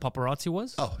mean the paparazzi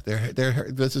was. Oh,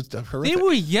 this is horrific. They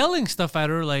were yelling stuff at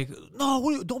her like,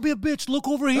 "No, don't be a bitch. Look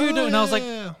over here." And I was like,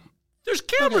 "There's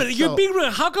camera. Okay, You're being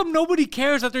real. How come nobody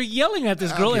cares that they're yelling at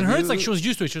this girl?" And her, it's like she was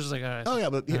used to it. She was like, "All right." Oh yeah,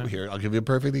 but here I'll give you a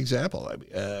perfect example.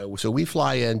 So we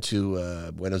fly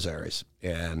into Buenos Aires,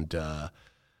 and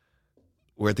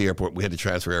we're at the airport. We had to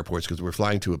transfer airports because we're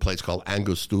flying to a place called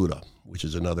Angostura, which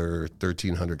is another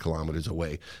 1,300 kilometers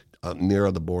away,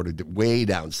 near the border, way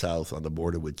down south on the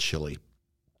border with Chile.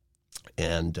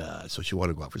 And so she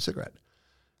wanted to go out for a cigarette.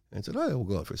 And I said, "Oh, yeah, we'll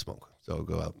go out for a smoke." So we'll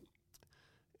go out.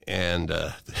 And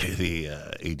the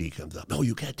AD comes up. "No,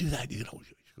 you can't do that." She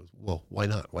goes, "Well, why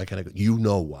not? Why can't I go?" "You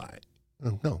know why."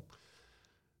 "Oh, no.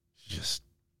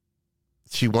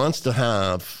 She wants to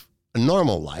have a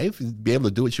normal life, be able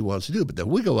to do what she wants to do. But then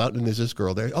we go out and there's this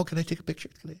girl there. "Oh, can I take a picture?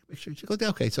 Can I take a picture?" She goes, "Yeah,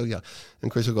 okay." So yeah.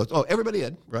 And Crystal goes, "Oh, everybody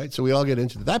in," right? So we all get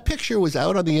into it. That picture was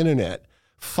out on the internet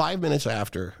 5 minutes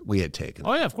after we had taken it.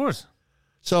 Oh yeah, of course.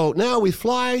 So now we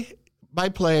fly by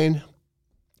plane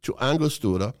to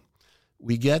Angostura.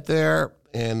 We get there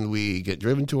and we get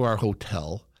driven to our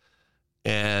hotel,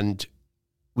 and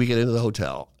we get into the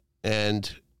hotel, and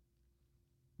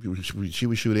she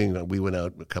was shooting. We went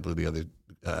out, a couple of the other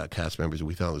cast members, and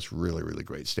we found this really, really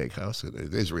great steakhouse.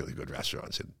 There's really good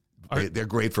restaurants, and they're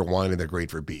great for wine and they're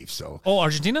great for beef. So,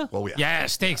 Argentina? Oh yeah, yeah,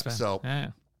 steaks, man. So, yeah.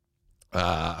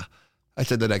 I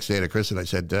said the next day to Chris, and I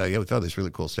said, "Yeah, we found this really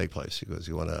cool steak place." He goes,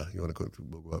 "You wanna go?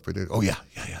 We'll go out for dinner." "Oh yeah,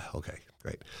 okay,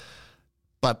 great."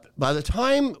 But by the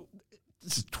time,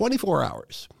 this is 24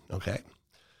 hours, okay,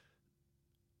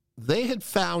 they had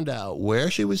found out where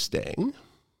she was staying.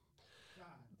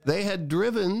 They had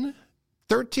driven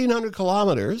 1,300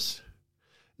 kilometers.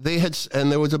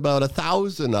 And there was about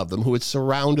 1,000 of them who had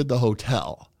surrounded the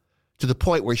hotel to the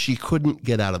point where she couldn't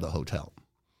get out of the hotel.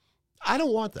 I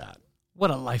don't want that.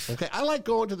 What a life. Okay, I like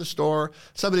going to the store.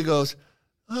 Somebody goes,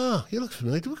 "Oh, you look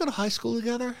familiar. Did we go to high school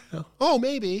together?" "Oh,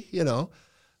 maybe,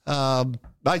 I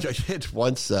did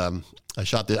once. I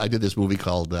did this movie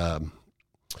called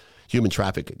Human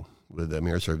Trafficking with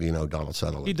Amir Sorvino, Donald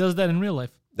Sutherland. He does that in real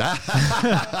life.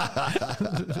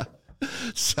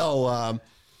 So I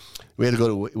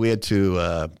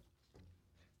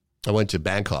went to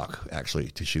Bangkok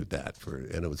actually to shoot that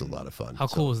and it was a lot of fun. How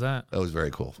cool was that? That was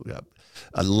very cool. Yeah.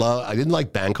 I didn't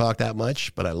like Bangkok that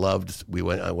much, but I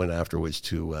went afterwards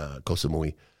to Koh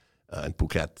Samui and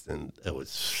Phuket, and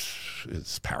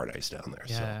it's paradise down there.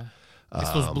 Yeah.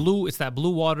 So, it's that blue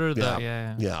water.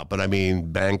 Yeah. But I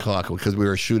mean, Bangkok, because we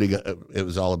were shooting, it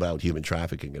was all about human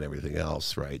trafficking and everything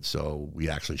else, right? So we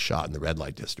actually shot in the red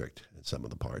light district in some of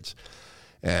the parts.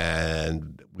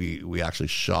 And we actually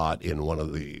shot in one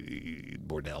of the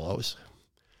bordellos.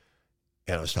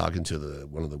 And I was talking to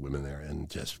one of the women there,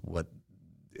 and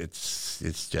it's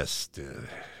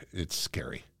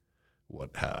scary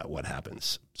what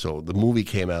happens. So the movie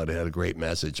came out, it had a great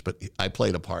message, but I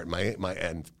played a part. My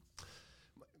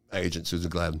agent, Susan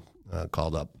Glenn,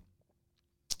 called up,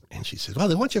 and she said, "Well,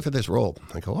 they want you for this role."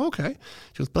 I go, "Okay."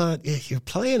 She goes, "But you're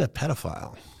playing a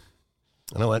pedophile."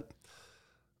 And I went,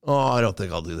 "Oh, I don't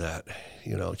think I'll do that."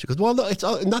 She goes, "Well, no, it's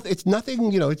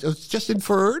nothing. It's just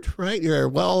inferred, right? You're a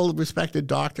well-respected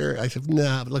doctor." I said,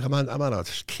 "Nah, but look, I'm on a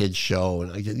kid's show,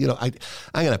 and I'm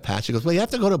gonna pass." She goes, "Well, you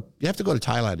have to go to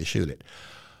Thailand to shoot it."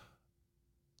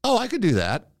 "Oh, I could do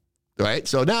that." Right,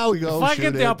 so now we go. If I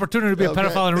get the opportunity to be a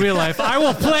pedophile in real life, I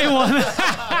will play one.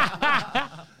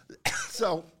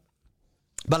 So,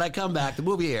 but I come back. The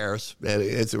movie airs, and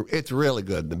it's really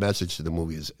good. The message to the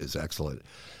movie is excellent.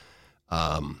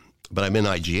 But I'm in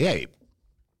IGA,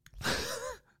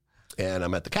 and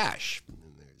I'm at the cash. And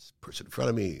there's a person in front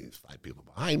of me, there's 5 people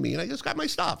behind me, and I just got my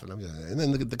stuff. And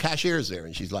then the cashier's there,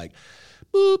 and she's like,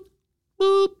 "Boop,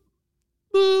 boop,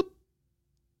 boop,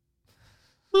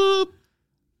 boop,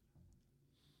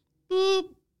 boop."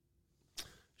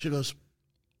 She goes,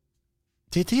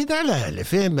 T'étais dans le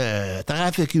film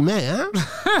Trafic humain, hein?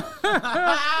 And I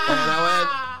went,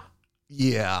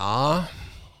 yeah.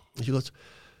 She goes,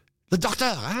 le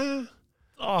docteur, hein?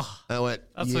 Oh, I went,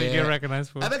 that's yeah. what you get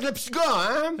recognized for. Avec le petit gars,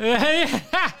 hein?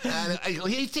 Il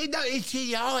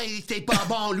était pas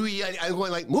bon, lui. I'm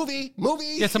going like, movie.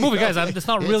 Yeah, it's a movie, guys. That's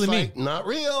not really me. Not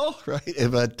real,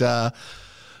 right? But I'm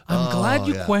glad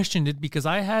you yeah. questioned it because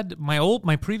I had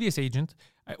my previous agent,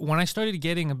 when I started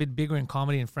getting a bit bigger in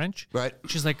comedy in French, Right.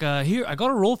 she's like, here, I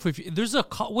got a role for you. There's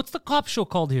what's the cop show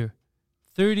called here?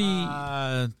 30...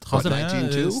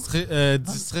 19-2?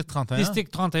 District 31.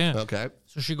 District 31. Okay.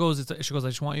 So she goes, I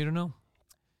just want you to know,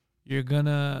 you're going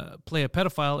to play a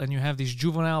pedophile and you have these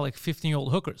juvenile, like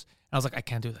 15-year-old hookers. And I was like, I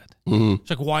can't do that. She's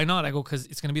like, why not? I go, because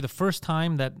it's going to be the first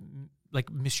time that like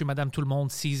Monsieur, Madame, Tout le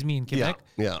Monde sees me in Quebec.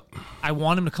 Yeah. I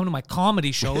want him to come to my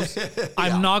comedy shows.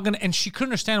 I'm not going to, and she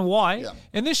couldn't understand why. Yeah.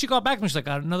 And then she got back to me. She's like,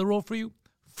 I got another role for you.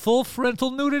 Full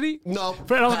frontal nudity? No.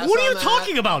 And I was like, pass what are you on that.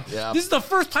 talking about? Yeah. This is the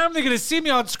first time they're going to see me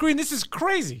on screen. This is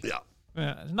crazy. Yeah.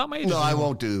 Yeah, not my agent. No, I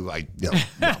won't do. No.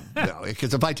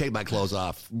 Because if I take my clothes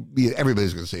off,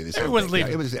 everybody's going to say this. Everyone's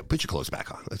leaving. Put your clothes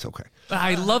back on. That's okay.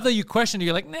 I love that you questioned it.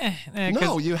 You're like, nah.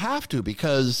 No, you have to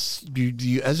because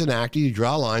you, as an actor, you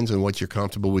draw lines on what you're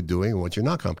comfortable with doing and what you're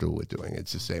not comfortable with doing.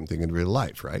 It's the same thing in real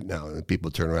life, right? Now,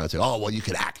 people turn around and say, "Oh, well, you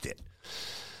could act it."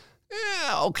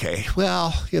 Yeah, okay.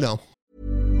 Well,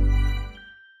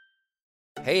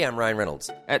 Hey, I'm Ryan Reynolds.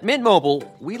 At Mint Mobile,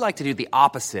 we like to do the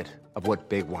opposite of what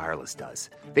Big Wireless does.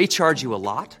 They charge you a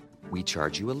lot, we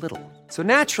charge you a little. So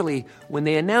naturally, when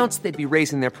they announced they'd be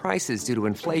raising their prices due to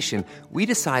inflation, we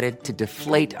decided to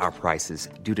deflate our prices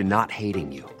due to not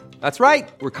hating you. That's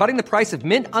right. We're cutting the price of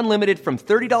Mint Unlimited from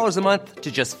 $30 a month to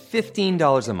just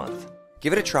 $15 a month.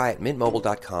 Give it a try at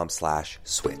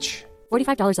mintmobile.com/switch.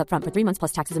 $45 up front for 3 months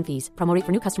plus taxes and fees. Promo rate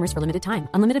for new customers for limited time.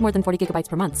 Unlimited more than 40 gigabytes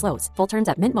per month. Slows full terms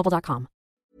at mintmobile.com.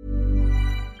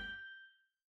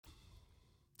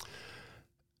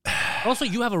 Also,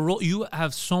 you have a role. You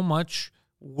have so much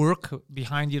work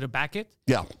behind you to back it.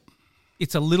 yeah.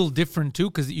 It's a little different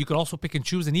too because you could also pick and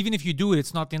choose. And even if you do it,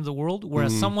 it's not the end of the world.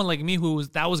 Whereas someone like me,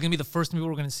 that was going to be the first thing people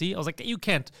were going to see. I was like, you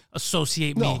can't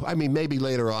associate me. No, I mean maybe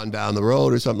later on down the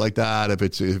road or something like that. If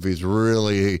it's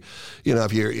really,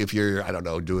 if you're I don't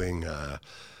know doing, a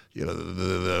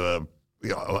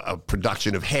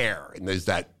production of Hair and there's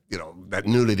that that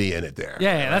nudity in it there.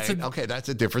 Yeah, right? that's that's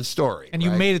a different story. And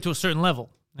you right? made it to a certain level.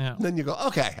 Yeah. Then you go,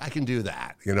 okay, I can do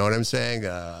that. You know what I'm saying?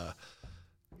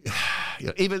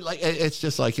 Even like it's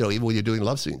just like even when you're doing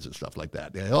love scenes and stuff like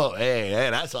that. Oh, hey,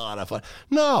 that's a lot of fun.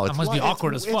 No, That must be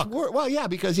awkward as fuck. Well, yeah,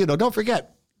 because don't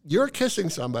forget you're kissing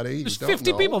somebody. There's you don't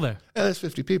 50 know, people there, and there's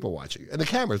 50 people watching, and the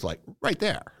camera's like right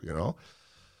there.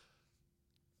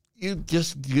 You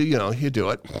just you do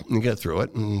it, you get through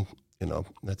it, and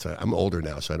that's. I'm older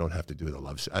now, so I don't have to do the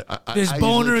love scene. There's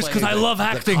boners because I love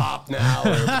acting. The cop now,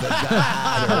 or the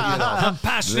dad, or, I'm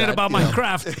passionate about my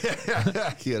craft.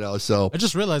 So I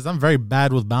just realized I'm very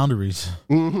bad with boundaries.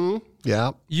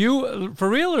 yeah. You for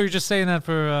real, or are you just saying that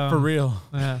for For real.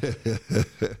 Yeah.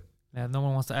 Yeah, no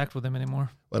one wants to act with them anymore.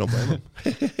 I don't blame him.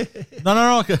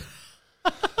 No. Okay.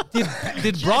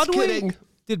 Did Broadway? kidding.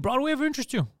 Did Broadway ever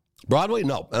interest you? Broadway,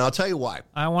 no, and I'll tell you why.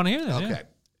 I want to hear that. Okay. Yeah.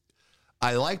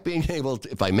 I like being able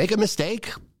to, if I make a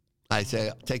mistake, I say,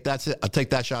 I'll take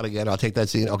that shot again. I'll take that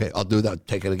scene. Okay, I'll do that.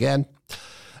 Take it again.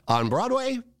 On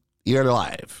Broadway, you're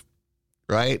live,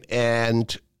 right?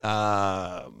 And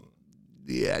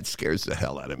it scares the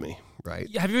hell out of me, right?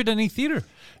 Have you ever done any theater?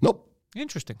 Nope.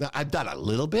 Interesting. Now, I've done a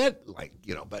little bit,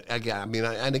 but again,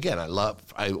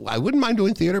 I wouldn't mind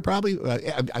doing theater probably.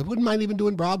 I wouldn't mind even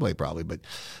doing Broadway probably, but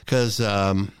because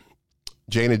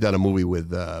Jane had done a movie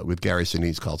with Gary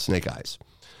Sinise called Snake Eyes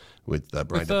with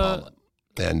Brian De Palma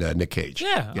and Nick Cage.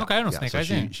 Yeah, okay, I know Snake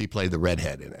Eyes. She played the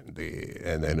redhead in it,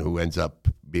 and then who ends up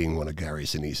being one of Gary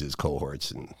Sinise's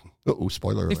cohorts. And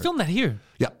spoiler They alert! filmed that here.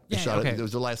 Yeah, they Yeah, shot okay. it.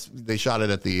 It was they shot it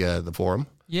at the Forum.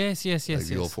 Yes.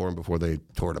 The old Forum before they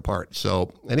tore it apart.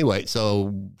 So anyway,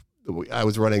 I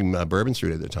was running Bourbon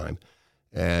Street at the time,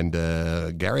 and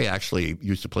Gary actually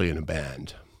used to play in a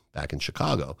band back in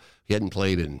Chicago. He hadn't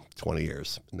played in 20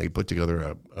 years, and they put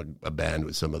together a band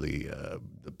with some of the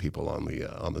people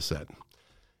on the set.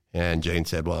 And Jane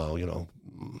said, "Well,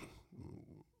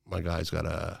 my guy's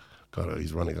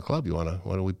he's running a club. Why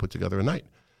don't we put together a night?"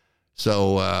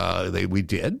 So we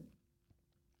did.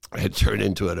 It turned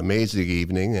into an amazing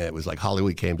evening. It was like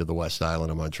Hollywood came to the West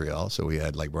Island of Montreal. So we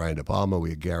had like Brian De Palma, we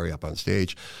had Gary up on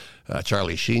stage.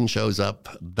 Charlie Sheen shows up.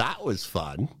 That was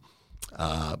fun.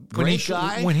 Great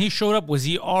guy. When he showed up, was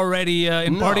he already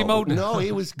in party mode? No,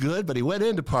 he was good, but he went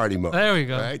into party mode. There we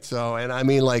go. Right. So, and I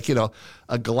mean, like,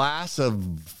 a glass of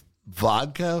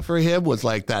vodka for him was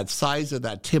like that size of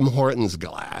that Tim Hortons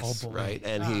glass, right?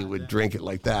 And he would drink it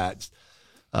like that.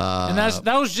 And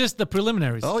that was just the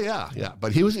preliminaries. Oh yeah.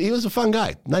 But he was a fun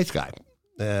guy, nice guy,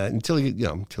 until he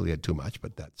had too much.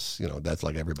 But that's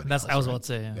like everybody. That's else, I was right? about to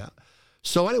say. Yeah.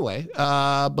 So anyway,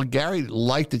 but Gary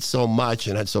liked it so much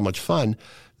and had so much fun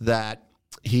that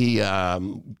he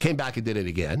came back and did it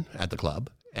again at the club.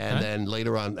 And then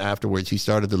later on afterwards, he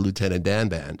started the Lieutenant Dan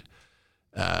Band,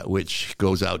 which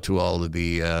goes out to all of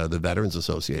the veterans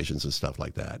associations and stuff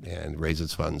like that and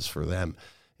raises funds for them.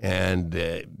 And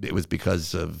it was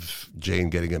because of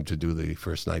Jane getting him to do the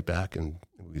first night back. And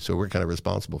so we're kind of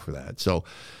responsible for that. So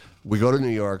we go to New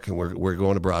York and we're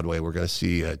going to Broadway. We're going to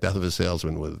see Death of a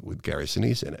Salesman with Gary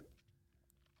Sinise in it.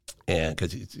 And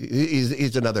because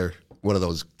he's another one of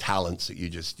those talents that you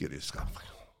just go,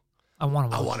 I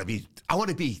want to be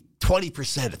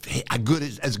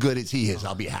 20% as good as he is.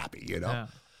 I'll be happy, Yeah.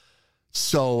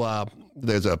 So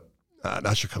there's an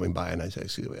usher coming by, and I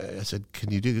said,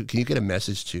 can you get a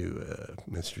message to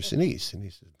Mr. Sinise? And he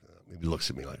said, he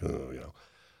looks at me like,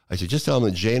 I said, just tell him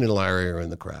that Jane and Larry are in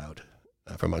the crowd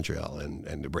from Montreal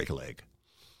and to break a leg.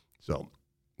 So,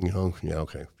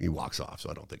 okay. He walks off, so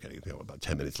I don't think anything. About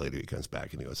 10 minutes later, he comes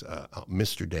back and he goes,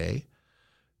 Mr. Day?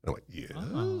 And I went, yes.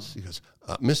 Oh. He goes,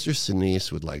 Mr.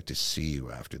 Sinise would like to see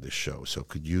you after the show, so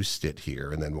could you sit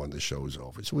here? And then when the show's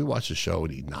over. So we watch the show,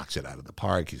 and he knocks it out of the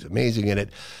park. He's amazing in it.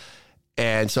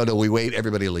 And so we wait.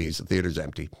 Everybody leaves. The theater's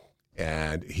empty.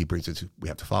 And he brings it to, we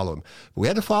have to follow him. But we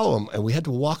had to follow him, and we had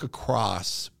to walk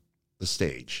across the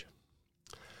stage.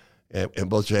 And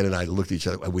both Jane and I looked at each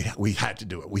other, and we had to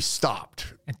do it. We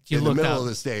stopped in the middle of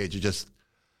the stage.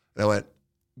 I went,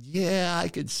 yeah, I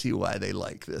could see why they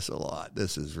like this a lot.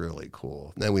 This is really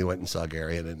cool. And then we went and saw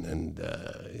Gary, and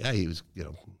he was,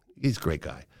 he's a great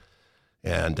guy.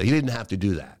 And he didn't have to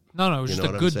do that. No, it was just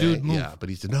a good dude move. Yeah, but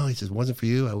he said, no, he says, it wasn't for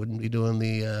you, I wouldn't be doing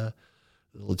the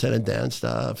Lieutenant Dan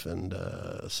stuff. And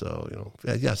so,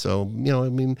 so, I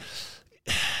mean,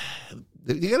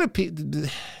 you got to,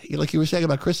 like you were saying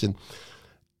about Kristen,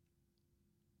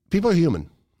 people are human,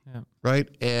 right?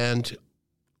 And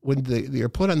when they're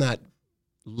put on that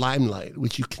limelight,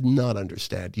 which you cannot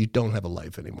understand, you don't have a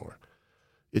life anymore.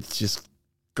 It just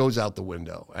goes out the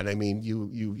window. And I mean,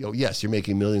 yes, you're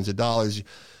making millions of dollars. You're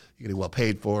getting well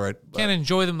paid for it. Can't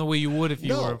enjoy them the way you would if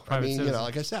you were a private citizen.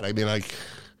 Like I said, I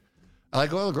like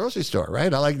going to the grocery store,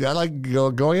 right? I like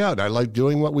going out. I like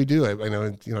doing what we do. I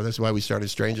know, that's why we started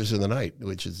Strangers in the Night,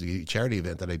 which is the charity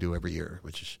event that I do every year,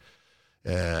 which is,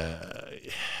 I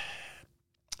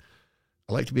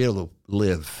like to be able to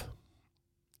live.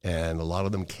 And a lot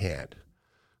of them can't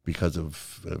because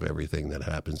of everything that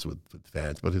happens with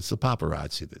fans. But it's the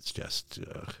paparazzi that's just...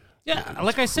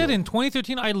 like I said, in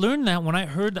 2013, I learned that when I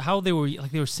heard how they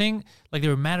were saying, like they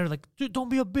were mad, like, dude, don't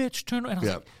be a bitch, turn around. And I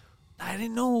was like, I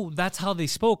didn't know that's how they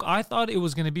spoke. I thought it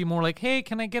was going to be more like, hey,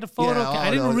 can I get a photo? Yeah,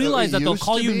 I didn't realize that they'll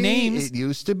call you names. It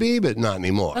used to be, but not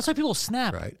anymore. That's why people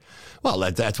snap. Right. Well,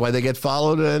 that's why they get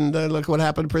followed, and look what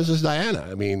happened to Princess Diana.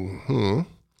 I mean,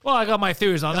 Well, I got my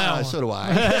theories on that one. So do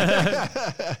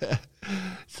I.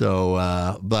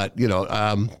 So, but,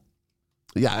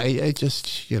 I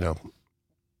just,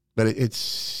 but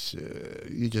it's,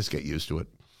 you just get used to it.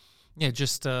 Yeah,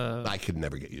 just... I could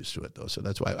never get used to it, though, so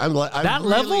that's why I'm that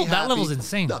really level's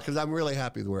insane. No, because I'm really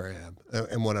happy with where I am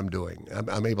and what I'm doing.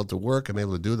 I'm able to work. I'm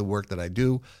able to do the work that I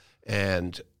do,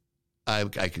 and I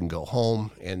can go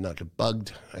home and not get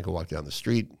bugged. I can walk down the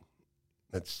street.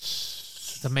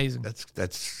 It's amazing.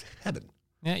 That's heaven.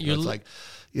 Yeah, you're like,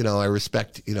 I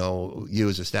respect, you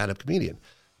as a stand-up comedian.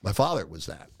 My father was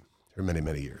that for many,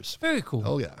 many years. Very cool.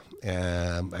 Oh, yeah.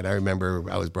 And I remember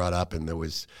I was brought up, and there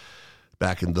was,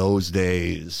 back in those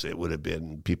days, it would have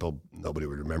been people nobody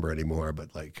would remember anymore,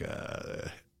 but like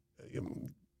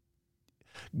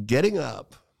getting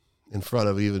up in front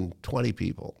of even 20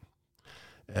 people,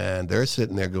 and they're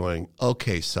sitting there going,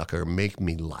 okay, sucker, make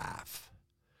me laugh.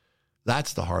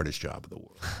 That's the hardest job in the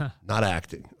world, not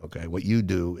acting. Okay, what you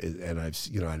do is, and I've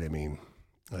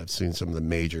seen some of the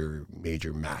major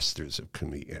masters of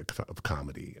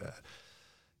comedy.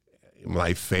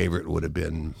 My favorite would have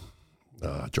been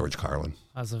George Carlin.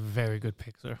 That's a very good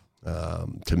pick, sir.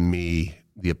 To me,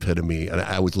 the epitome, and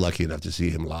I was lucky enough to see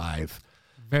him live.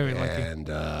 Very lucky. And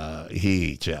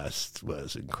he just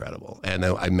was incredible. And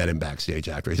I met him backstage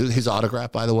after. His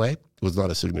autograph, by the way, was not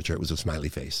a signature. It was a smiley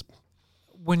face.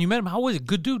 When you met him, how was it?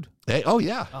 Good dude? Hey, oh,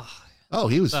 yeah.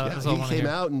 He was. He came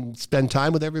out and spent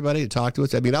time with everybody and talked to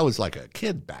us. I mean, I was like a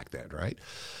kid back then, right?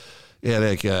 Yeah,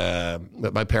 like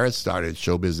my parents started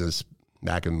show business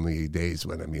back in the days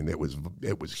when, I mean, it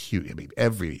was huge. I mean,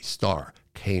 every star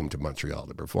came to Montreal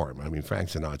to perform. I mean, Frank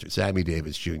Sinatra, Sammy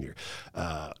Davis Jr.,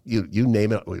 you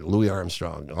name it, Louis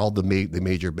Armstrong, all the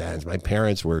major bands. My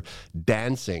parents were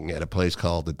dancing at a place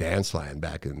called the Danceland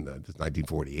back in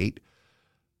 1948.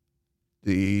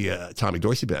 The Tommy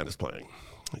Dorsey band is playing.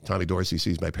 Tommy Dorsey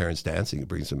sees my parents dancing and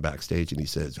brings them backstage, and he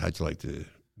says, "How'd you like to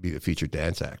be the featured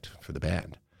dance act for the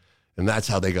band?" And that's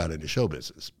how they got into show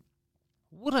business.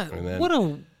 What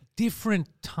a different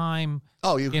time.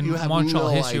 Oh, you have Montreal no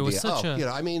history. idea. It was such a. You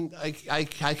know, I mean, I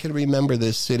can remember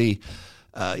this city.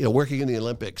 Working in the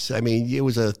Olympics. I mean, it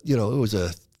was a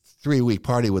 3-week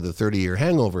party with a 30-year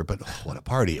hangover. But what a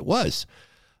party it was.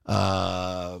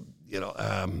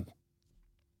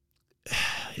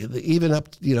 Even up,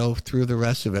 through the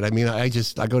rest of it. I mean, I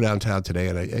go downtown today,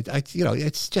 and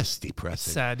it's just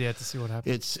depressing. Sad, yeah, to see what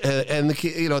happened. It's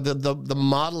the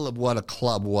model of what a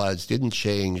club was didn't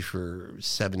change for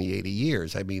 70, 80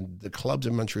 years. I mean, the clubs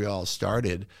in Montreal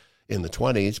started in the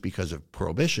 1920s because of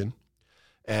Prohibition,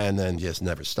 and then just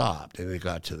never stopped. And it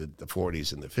got to the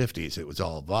 40s and the 50s. It was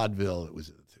all vaudeville.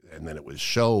 And then it was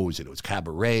shows, and it was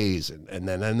cabarets, and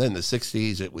then the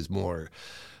 60s it was more.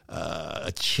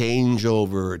 A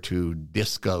changeover to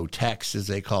discotheques, as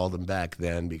they called them back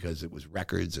then, because it was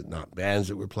records and not bands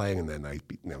that were playing. And then the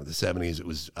 70s, it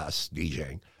was us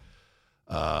DJing.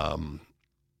 I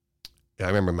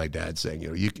remember my dad saying,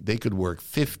 they could work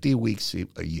 50 weeks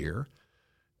a year,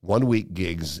 1 week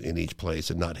gigs in each place,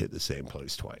 and not hit the same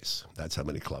place twice. That's how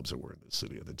many clubs there were in the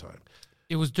city at the time.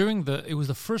 It was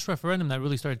the first referendum that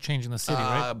really started changing the city,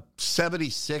 right?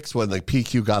 76, when the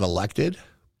PQ got elected.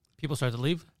 People started to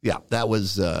leave. Yeah, that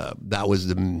was the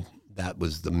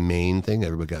main thing.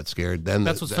 Everybody got scared. Then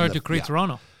that's what started to create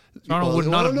Toronto. Toronto would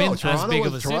not have been as big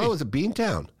of a city. Toronto was a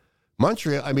beantown.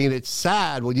 Montreal. I mean, it's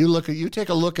sad when you take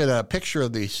a look at a picture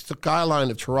of the skyline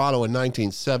of Toronto in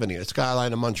 1970, a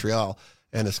skyline of Montreal,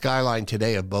 and a skyline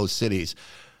today of both cities.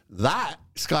 That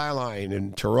skyline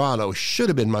in Toronto should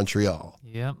have been Montreal.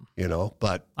 Yep.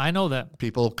 But I know that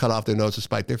people cut off their nose to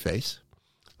spite their face.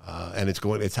 And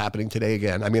it's happening today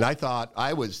again. I mean, I thought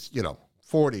I was,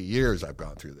 40 years I've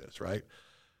gone through this, right?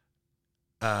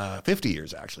 50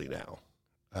 years actually now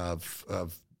of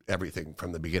everything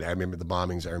from the beginning. I remember the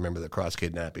bombings. I remember the cross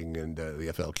kidnapping and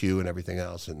the FLQ and everything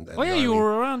else. And you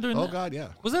were around during. Oh God, yeah.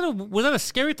 Was that a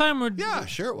scary time or? Yeah,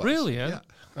 sure it was. Really? Yeah.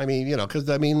 I mean, because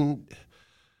there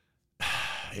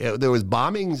was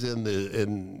bombings in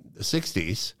the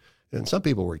 60s, and some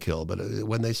people were killed. But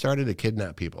when they started to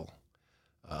kidnap people.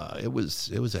 It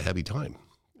was a heavy time,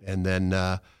 and then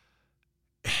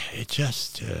it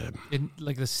just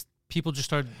people just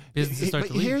started businesses start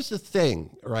to leave. Here's the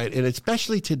thing, right? And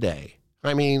especially today.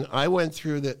 I mean, I went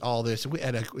through all this,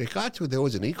 and it got to there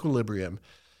was an equilibrium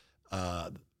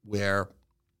where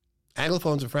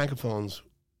Anglophones and Francophones.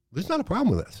 There's not a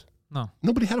problem with this. No,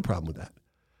 nobody had a problem with that,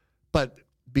 but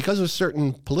because of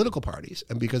certain political parties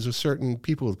and because of certain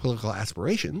people with political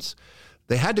aspirations,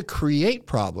 they had to create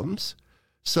problems.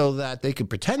 So that they could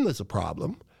pretend there's a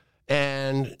problem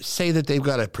and say that they've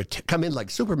got to come in like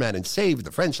Superman and save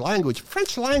the French language.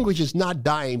 French language is not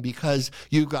dying because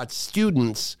you've got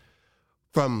students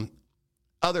from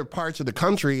other parts of the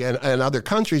country and other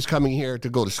countries coming here to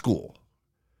go to school.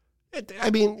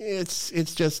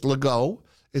 It's just Legault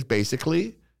is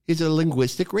basically... He's a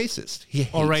linguistic racist. He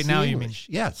hates right now, English.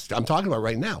 you mean? Yes, I'm talking about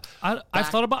right now. I've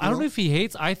thought about. I don't know if he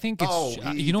hates. I think it's.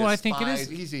 You know what I think it is.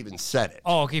 He's even said it.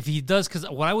 Oh, okay. If he does, because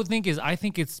what I would think is, I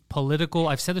think it's political.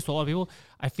 I've said this to a lot of people.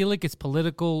 I feel like it's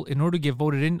political. In order to get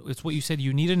voted in, it's what you said.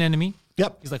 You need an enemy.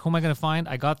 Yep. He's like, who am I going to find?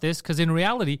 I got this. Because in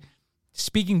reality,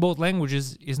 speaking both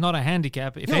languages is not a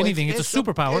handicap. If anything, it's a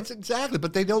superpower. It's exactly,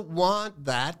 but they don't want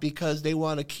that because they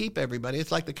want to keep everybody.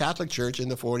 It's like the Catholic Church in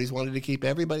the 40s wanted to keep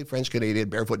everybody French Canadian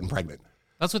barefoot and pregnant.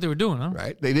 That's what they were doing, huh?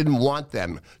 Right? They didn't want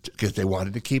them because they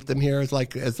wanted to keep them here as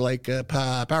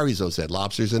Parizeau said,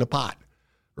 lobsters in a pot,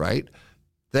 right?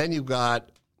 Then you've got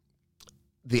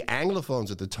the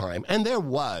Anglophones at the time, and there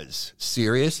was,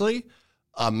 seriously,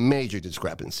 a major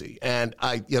discrepancy. And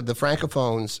the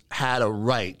Francophones had a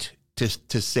right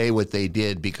to say what they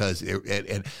did because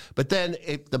but then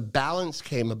the balance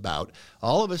came about.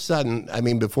 All of a sudden, I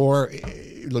mean, before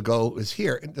Legault was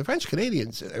here, the French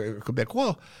Canadians,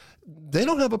 Quebecois, they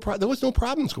don't have there was no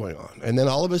problems going on. And then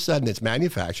all of a sudden it's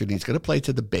manufactured. He's going to play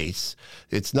to the base.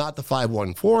 It's not the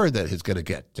 514 that is going to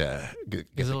get the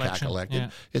CAQ elected. Yeah.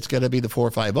 It's going to be the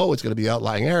 450. It's going to be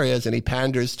outlying areas. And he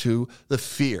panders to the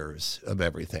fears of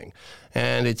everything.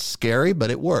 And it's scary, but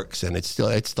it works. And it's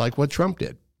like what Trump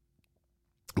did.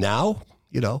 Now,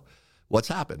 what's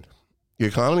happened? Your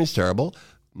economy's terrible.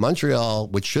 Montreal,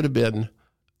 which should have been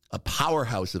a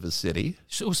powerhouse of a city.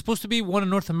 So it was supposed to be one of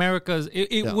North America's.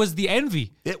 It was the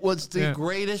envy. It was the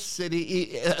greatest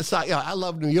city. I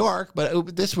love New York,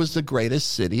 but this was the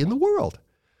greatest city in the world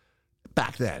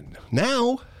back then.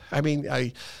 Now, I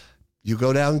mean, you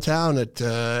go downtown at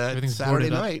Saturday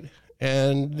night,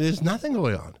 and there's nothing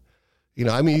going on. You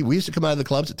know, I mean, we used to come out of the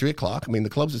clubs at 3 o'clock. I mean, the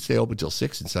clubs would stay open till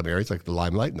 6 in some areas, like the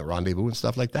Limelight and the Rendezvous and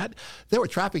stuff like that. There were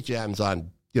traffic jams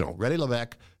on, René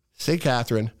Lévesque, St.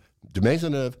 Catherine, de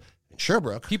Maisonneuve, and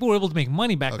Sherbrooke. People were able to make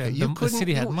money back then. The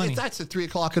city had money. That's at 3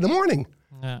 o'clock in the morning.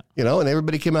 Yeah. And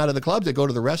everybody came out of the clubs. They go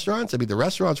to the restaurants. I mean, the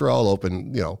restaurants were all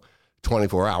open,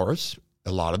 24 hours,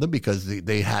 a lot of them, because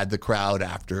they had the crowd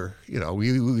after, we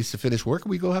used to finish work and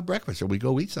we go have breakfast or we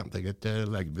go eat something at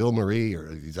like Ville Marie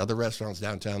or these other restaurants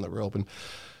downtown that were open.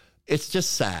 It's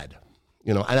just sad,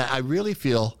 and I really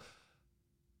feel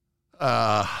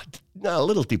a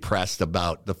little depressed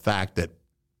about the fact that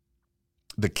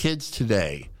the kids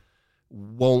today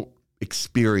won't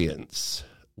experience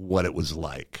what it was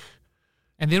like.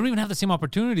 And they don't even have the same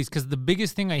opportunities, because the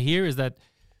biggest thing I hear is that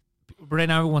right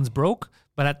now everyone's broke.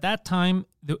 But at that time,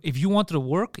 if you wanted to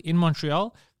work in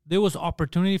Montreal, there was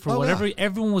opportunity for whatever. Yeah.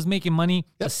 Everyone was making money.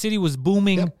 Yep. The city was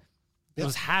booming. Yep. It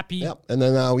was happy. Yep. And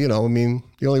then now, the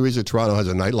only reason Toronto has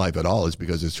a nightlife at all is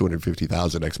because there's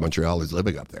 250,000 ex-Montrealers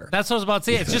living up there. That's what I was about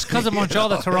to say. It's just because of Montreal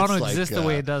that Toronto exists the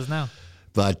way it does now.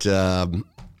 But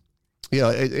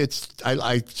it's not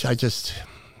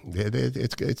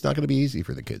going to be easy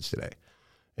for the kids today.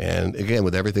 And again,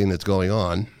 with everything that's going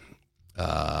on,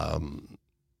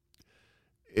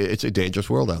 it's a dangerous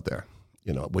world out there.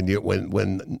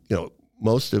 When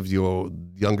most of your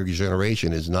younger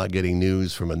generation is not getting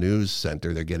news from a news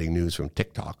center, they're getting news from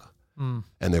TikTok, and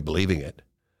they're believing it.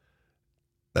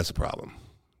 That's a problem,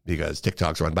 because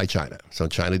TikTok's run by China. So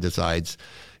China decides,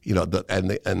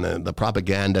 the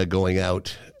propaganda going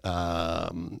out.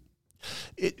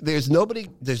 There's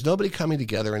nobody coming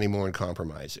together anymore and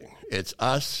compromising. It's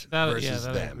us versus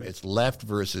them. It's left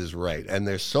versus right, and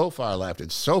they're so far left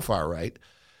and so far right.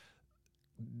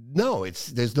 No,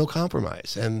 there's no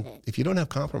compromise, and if you don't have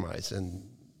compromise, and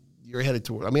you're headed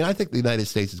toward. I mean, I think the United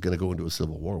States is going to go into a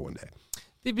civil war one day.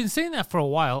 They've been saying that for a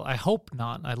while. I hope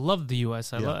not. I love the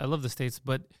U.S. I love the States,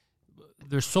 but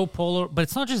they're so polar. But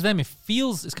it's not just them. It's kind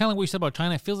of like what you said about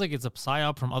China. It feels like it's a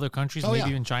psyop from other countries, maybe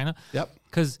even China. Yep.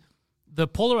 Because the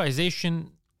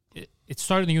polarization, it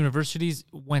started in the universities,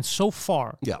 went so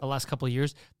far the last couple of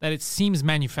years that it seems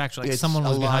manufactured. Like someone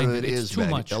was behind it. It's too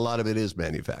much. A lot of it is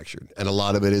manufactured, and a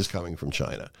lot of it is coming from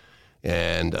China,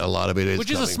 and a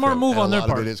a smart move on their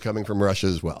part. A lot of it is coming from Russia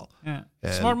as well. Yeah,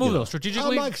 smart move though.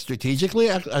 Strategically,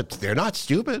 they're not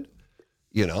stupid.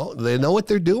 They know what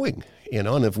they're doing. And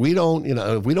if we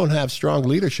don't have strong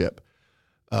leadership,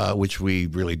 which we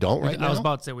really don't right now. I was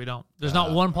about to say we don't. There's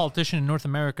not one politician in North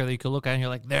America that you could look at and you're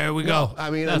like, there we go. I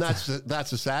mean, that's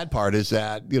the sad part, is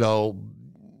that,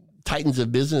 titans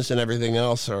of business and everything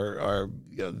else are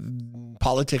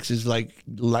politics is like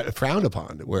frowned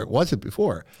upon, where it wasn't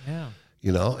before. Yeah.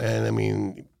 And I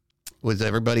mean, was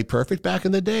everybody perfect back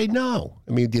in the day? No.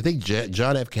 I mean, do you think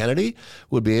John F. Kennedy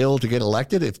would be able to get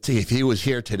elected if he was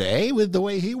here today with the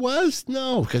way he was?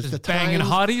 No, because the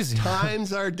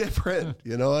times are different.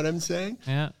 You know what I'm saying?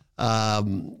 Yeah.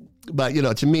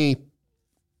 But to me,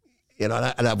 and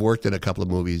I've worked in a couple of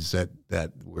movies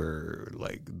that were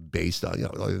like based on,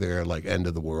 they're like end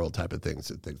of the world type of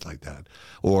things and things like that,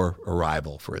 or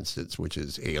Arrival, for instance, which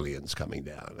is aliens coming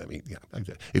down. I mean,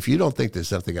 if you don't think there's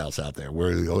something else out there,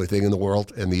 we're the only thing in the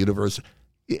world and the universe.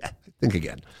 Yeah, think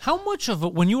again. How much of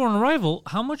it, when you were on Arrival,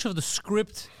 how much of the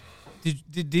script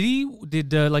did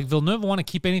Villeneuve want to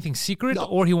keep anything secret,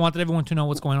 or he wanted everyone to know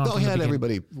what's going on? No, he had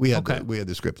everybody. We had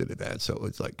the script in advance, so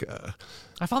it's like.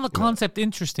 I found the concept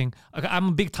interesting. I'm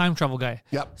a big time travel guy.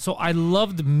 Yep. So I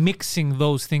loved mixing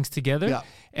those things together. Yep.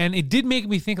 And it did make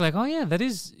me think like, oh yeah, that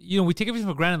is, we take everything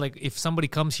for granted. Like if somebody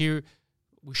comes here,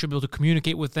 we should be able to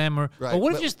communicate with them. But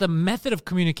what if just the method of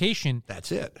communication?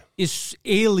 That's it. Is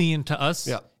alien to us.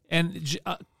 Yeah. And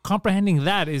comprehending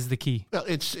that is the key. Well,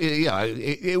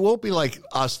 it won't be like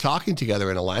us talking together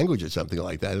in a language or something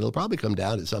like that. It'll probably come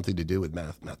down to something to do with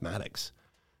mathematics,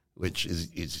 which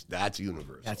that's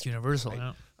universal. That's universal. Right?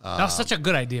 Yeah. That was such a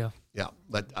good idea. Yeah,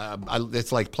 but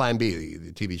it's like Plan B,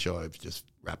 the TV show I've just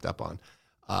wrapped up on.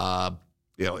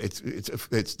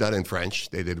 It's done in French.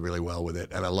 They did really well with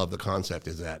it, and I love the concept.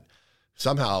 Is that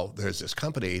somehow there's this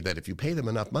company that if you pay them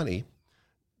enough money,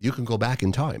 you can go back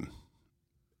in time.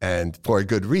 And for a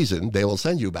good reason, they will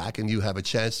send you back and you have a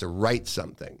chance to write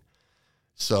something.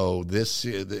 So in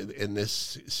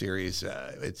this series,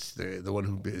 it's the one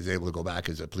who is able to go back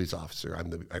as a police officer.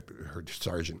 I'm her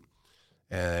sergeant,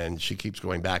 and she keeps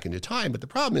going back into time. But the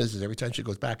problem is every time she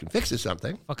goes back and fixes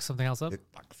something, Fuck something else up. it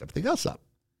fucks something else up,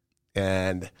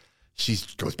 and she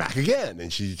goes back again,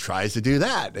 and she tries to do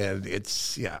that, and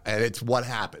it's what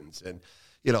happens, and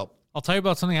you know. I'll tell you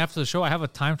about something after the show. I have a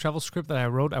time travel script that I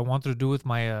wrote. I wanted to do with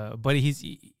my buddy.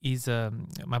 He's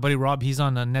my buddy Rob. He's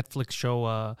on a Netflix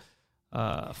show.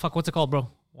 What's it called, bro?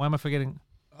 Why am I forgetting?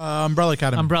 Umbrella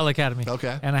Academy. Umbrella Academy.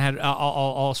 Okay. And I had.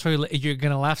 I'll show you. You're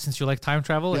gonna laugh since you like time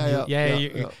travel.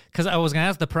 Yeah. Because I was gonna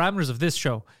ask the parameters of this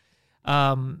show.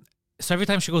 So every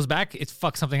time she goes back, it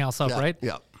fucks something else up, right?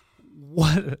 Yeah.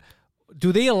 What?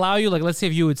 Do they allow you? Like, let's say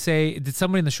if you would say, did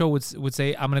somebody in the show would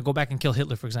say, I'm gonna go back and kill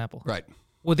Hitler, for example? Right.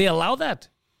 Would they allow that?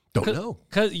 Don't know.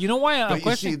 Because you know why I'm But you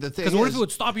questioning? see, the thing Because what if is- it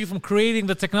would stop you from creating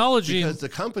the technology? Because the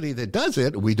company that does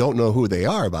it, we don't know who they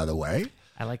are, by the way.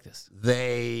 I like this.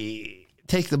 They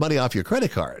take the money off your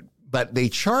credit card, but they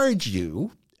charge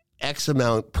you X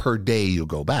amount per day you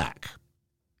go back.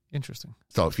 Interesting.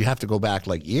 So if you have to go back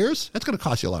like years, that's going to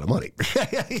cost you a lot of money.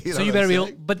 So you better be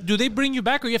able, but do they bring you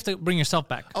back or you have to bring yourself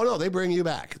back? Oh no, they bring you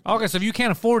back. Okay, so if you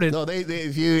can't afford it, No, they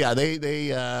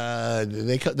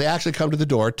actually come to the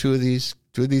door. Two of these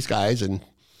guys and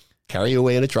carry you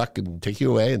away in a truck and take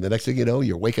you away. And the next thing you know,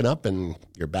 you're waking up and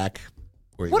you're back.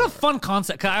 Where you what a were. fun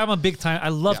concept. 'Cause I'm a big time, I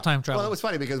love Yeah. time travel. Well, it was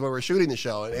funny because when we're shooting the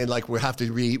show, and like we have to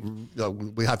we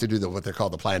have to do what they're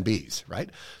called the plan Bs, right?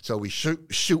 So we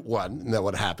shoot one, and then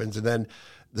what happens, and then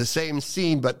the same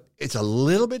scene, but it's a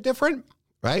little bit different,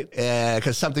 right?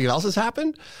 Because something else has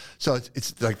happened. So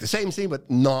it's like the same scene, but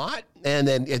not. And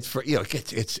then it's for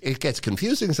it gets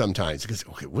confusing sometimes because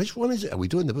okay, which one is it? Are we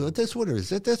doing this one or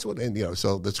is it this one? And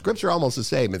so the scripts are almost the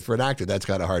same. And for an actor, that's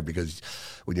kind of hard because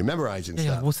when you're memorizing yeah,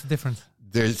 stuff, what's the difference?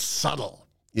 there's subtle,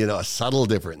 a subtle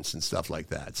difference and stuff like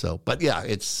that. So, but yeah,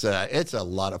 it's a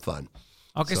lot of fun.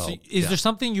 Okay, So, so is yeah. there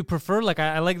something you prefer? Like,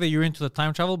 I like that you're into the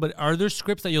time travel, but are there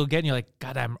scripts that you'll get and you're like,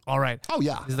 God, I'm all right. Oh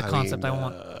yeah, This is the concept I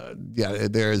want. Yeah,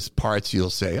 there's parts you'll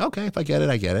say, okay, if I get it,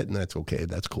 and that's okay,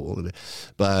 that's cool.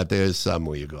 But there's some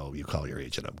where you call your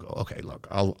agent up, and go, okay, look,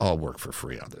 I'll work for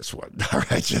free on this one. All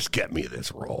right, just get me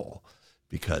this role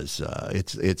because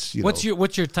it's What's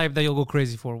your type that you'll go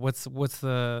crazy for? What's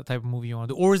the type of movie you want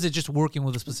to do, or is it just working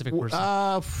with a specific person?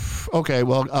 Okay,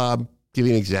 well, give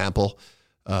you an example.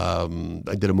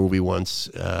 I did a movie once.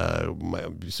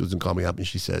 Susan called me up and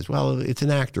she says, "Well, it's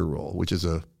an actor role, which is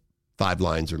a 5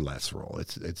 lines or less role.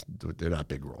 They're not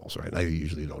big roles, right? I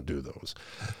usually don't do those."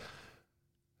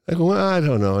 I go, "Well, I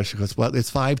don't know." And she goes, "Well, it's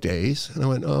 5 days." And I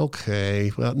went,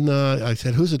 "Okay." Well, no. I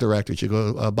said, "Who's the director?" She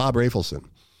goes, "Bob Rafelson."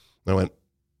 And I went,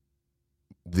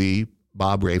 "The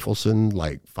Bob Rafelson,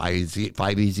 like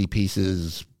five easy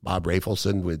pieces." Bob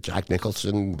Rafelson with Jack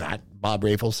Nicholson, that Bob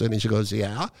Rafelson. And she goes,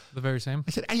 "Yeah." The very same.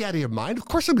 I said, "Are you out of your mind? Of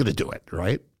course I'm going to do it,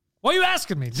 right?" Why are you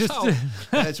asking me? Just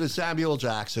And it's with Samuel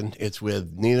Jackson. It's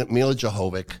with Mila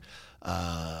Jovovich.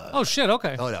 oh shit.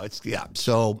 Okay. Oh, no, yeah.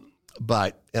 So,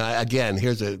 but again,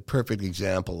 here's a perfect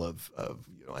example of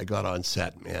I got on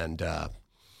set and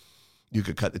you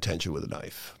could cut the tension with a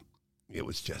knife. It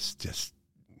was just.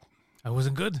 I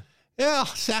wasn't good. Yeah,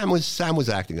 Sam was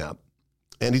acting up.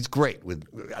 And he's great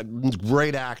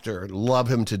great actor. Love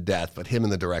him to death. But him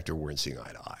and the director weren't seeing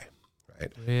eye to eye,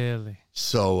 right? Really?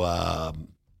 So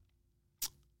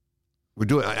we're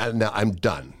doing. Now I'm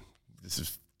done. This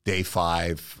is day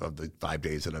 5 of the 5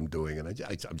 days that I'm doing, and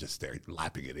I'm just there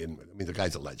lapping it in. I mean, the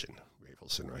guy's a legend,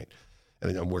 Rafelson, right?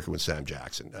 And I'm working with Sam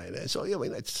Jackson. So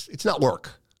it's not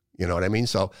work. You know what I mean?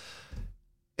 So.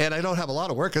 And I don't have a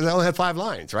lot of work because I only had 5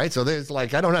 lines, right? So there's I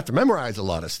don't have to memorize a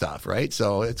lot of stuff, right?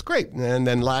 So it's great. And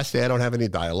then last day, I don't have any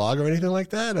dialogue or anything like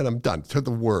that, and I'm done to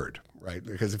the word, right?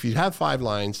 Because if you have 5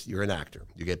 lines, you're an actor.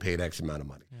 You get paid X amount of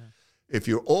money. Yeah. If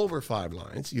you're over 5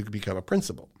 lines, you can become a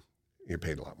principal. You're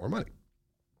paid a lot more money.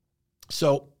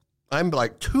 So I'm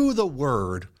to the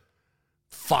word,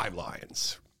 5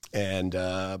 lines. And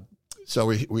so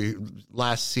we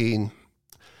last scene,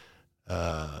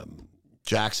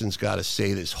 Jackson's got to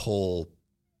say this whole,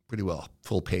 pretty well,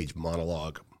 full-page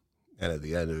monologue, and at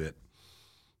the end of it,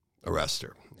 arrest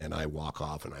her. And I walk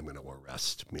off, and I'm going to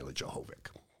arrest Mila Jovovich.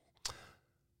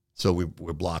 So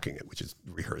we're blocking it, which is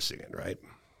rehearsing it, right?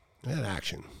 And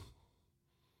action.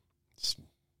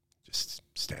 Just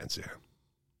stands there.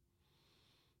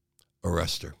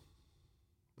 Arrest her.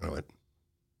 I went,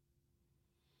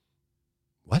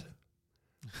 what?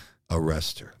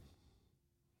 Arrest her.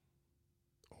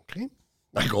 Okay.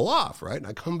 I go off, right? And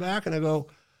I come back and I go,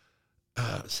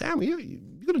 Sam, you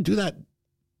going to do that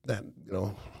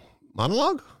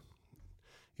monologue?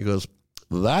 He goes,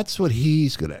 That's what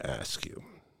he's going to ask you.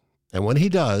 And when he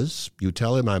does, you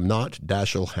tell him I'm not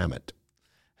Dashiell Hammett.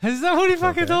 Is that what he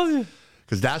fucking told you?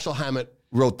 Because Dashiell Hammett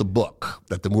wrote the book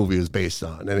that the movie is based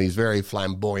on, and he's very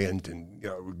flamboyant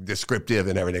and descriptive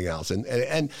and everything else. And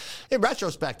in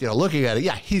retrospect, looking at it,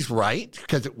 yeah, he's right,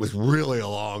 because it was really a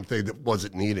long thing that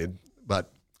wasn't needed.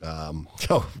 But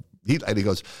so he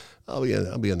goes, I'll be in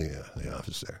the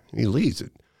office there. And he leaves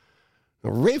it.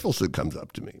 And Rafelson comes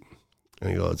up to me, and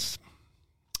he goes,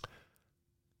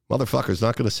 motherfucker's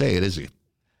not going to say it, is he?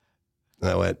 And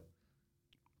I went,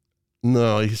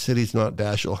 no, he said he's not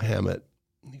Dashiell Hammett.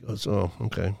 He goes, oh,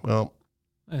 okay, well,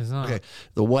 okay.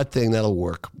 The what thing, that'll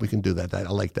work. We can do that. I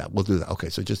like that. We'll do that. Okay,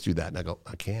 so just do that. And I go,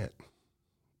 I can't.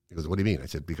 He goes, what do you mean? I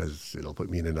said, because it'll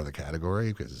put me in another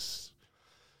category. Because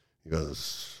he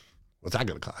goes, what's that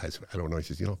going to cost? I said, I don't know. He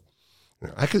says,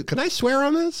 can I swear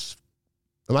on this?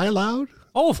 Am I allowed?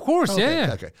 Oh, of course, okay,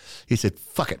 yeah. Okay. He said,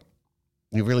 fuck it.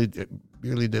 You really did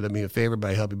me a favor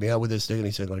by helping me out with this thing. And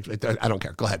he said, I don't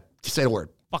care. Go ahead. Just say the word.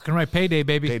 Fucking right. Payday,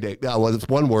 baby. Payday. Yeah, well, it's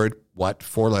one word. What?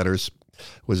 4 letters.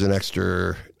 Was an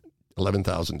extra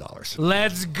 $11,000.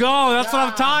 Let's go. That's what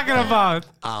I'm talking about.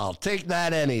 I'll take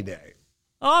that any day.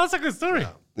 Oh, that's a good story.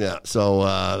 Yeah. So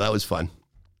that was fun.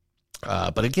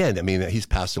 But again, I mean, he's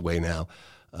passed away now.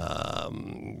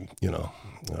 There's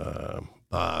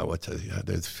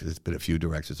been a few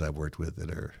directors I've worked with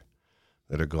that are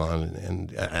gone,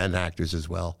 and actors as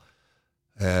well.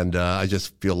 And I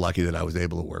just feel lucky that I was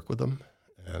able to work with them.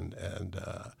 And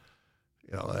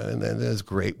there's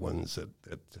great ones that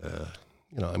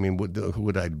I mean, who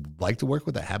would I like to work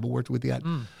with? I haven't worked with yet.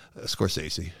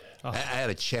 Scorsese. Oh. I had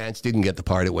a chance, didn't get the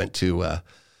part. It went to,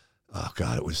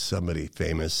 it was somebody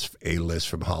famous, A-list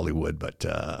from Hollywood, but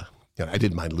I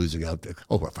didn't mind losing out.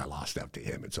 If I lost out to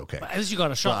him, it's okay. But at least you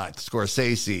got a shot. But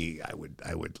Scorsese, I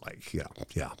would like,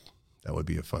 that would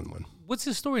be a fun one. What's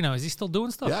his story now? Is he still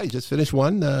doing stuff? Yeah, he just finished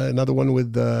one. Another one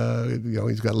with,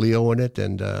 he's got Leo in it,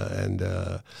 it's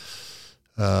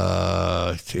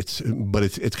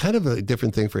kind of a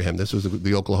different thing for him. This was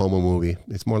the Oklahoma movie.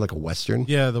 It's more like a Western.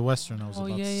 Yeah, the Western I was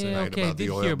about to say. Yeah, okay.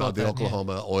 About the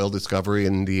Oklahoma oil discovery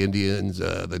and the Indians,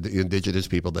 the indigenous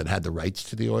people that had the rights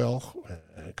to the oil,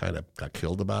 kind of got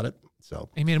killed about it. So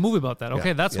he made a movie about that.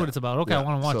 Okay, that's what it's about. Okay, I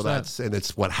want to watch that. And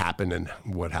it's what happened and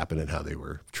how they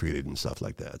were treated and stuff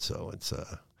like that. So it's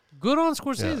good on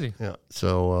Scorsese. Yeah.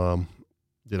 So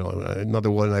another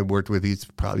one I worked with. He's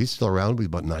still around. He's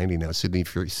about 90 now. Sidney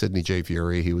J.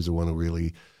 Furie. He was the one who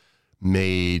really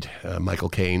made Michael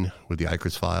Caine with the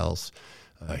Icarus Files.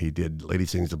 He did Lady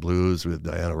Sings the Blues with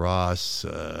Diana Ross,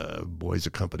 Boys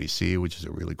of Company C, which is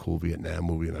a really cool Vietnam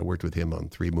movie. And I worked with him on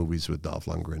 3 movies with Dolph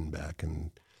Lundgren back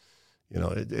in.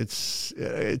 It's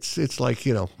like,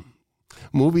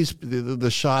 movies, the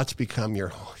shots become your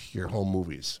home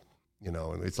movies, and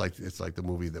it's like the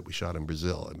movie that we shot in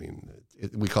Brazil. I mean,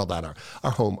 we call that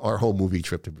our home movie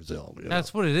trip to Brazil.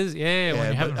 That's what it is. Yeah, when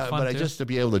you're having fun. But just to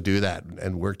be able to do that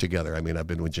and work together. I mean, I've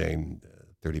been with Jane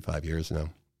 35 years now.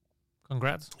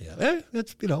 Congrats. Yeah,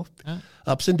 it's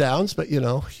ups and downs, but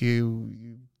you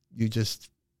just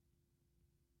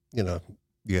you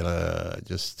gotta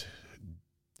just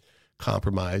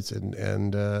compromise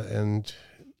and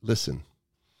listen.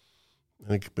 I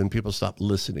think when people stop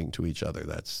listening to each other,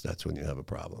 that's when you have a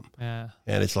problem. Yeah.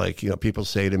 And it's like, people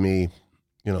say to me,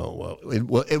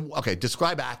 okay,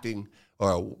 describe acting,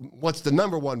 or what's the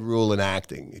number one rule in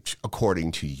acting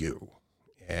according to you?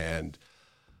 And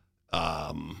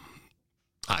I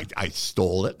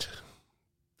stole it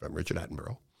from Richard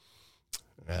Attenborough.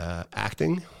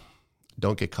 Acting,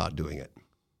 don't get caught doing it.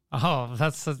 Oh,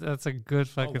 that's a good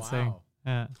fucking saying.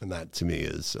 Yeah. And that to me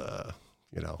is,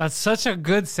 That's such a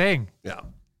good saying. Yeah.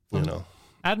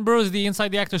 Attenborough is the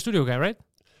Inside the Actor Studio guy, right?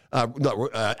 No,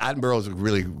 Attenborough is a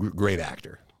really great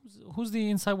actor. Who's the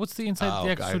inside? What's the Inside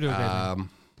the Actor Studio guy?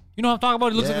 You know what I'm talking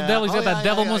about? He looks like the devil. He's got that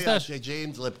devil mustache. Yeah.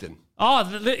 James Lipton. Oh,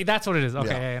 that's what it is.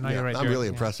 Okay, you're right. I'm really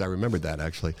impressed. I remembered that,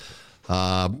 actually.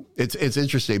 It's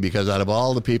interesting because out of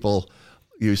all the people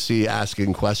you see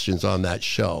asking questions on that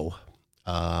show,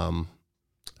 there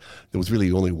was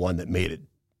really only one that made it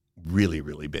really,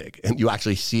 really big. And you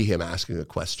actually see him asking a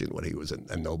question when he was a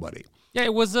nobody. Yeah,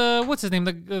 it was, what's his name?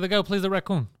 The guy who plays the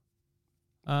raccoon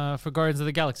for Guardians of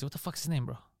the Galaxy. What the fuck's his name,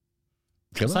 bro?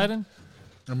 Poseidon?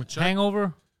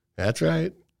 Hangover? That's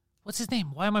right. What's his name?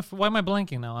 Why am I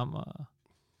blanking now? I'm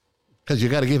because you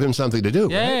got to give him something to do.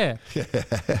 Yeah. Right?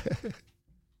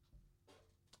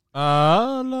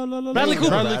 Bradley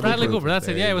Cooper. That's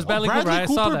it. Yeah, it was Bradley Cooper. I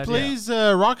saw that. Plays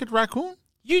Rocket Raccoon.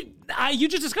 You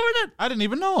just discovered that? I didn't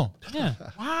even know. Yeah.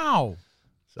 Wow.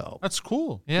 So That's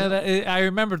cool. Yeah, I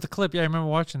remember the clip. Yeah, I remember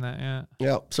watching that. Yeah.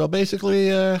 yeah. So basically,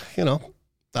 you know,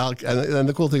 and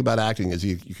the cool thing about acting is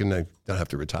you can don't have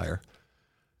to retire.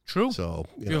 True. So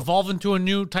you evolve into a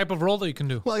new type of role that you can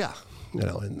do. Well, yeah, you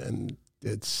know, and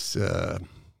it's a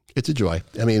joy.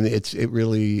 I mean, it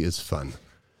really is fun.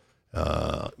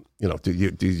 You know, do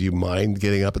you mind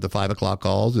getting up at the 5 o'clock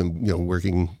calls and, you know,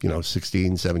 working, you know,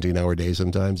 16, 17-hour days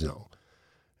sometimes? No.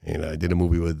 You know, I did a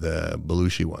movie with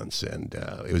Belushi once, and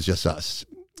it was just us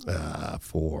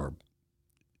for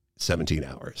 17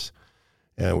 hours.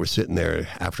 And we're sitting there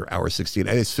after hour 16,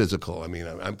 and it's physical. I mean,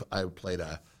 I played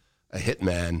a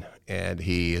hitman, and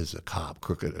he is a cop,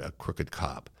 a crooked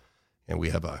cop. And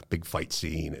we have a big fight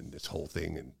scene and this whole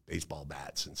thing and baseball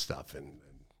bats and stuff. And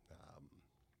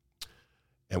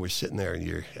we're sitting there,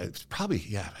 and it's probably,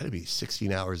 had to be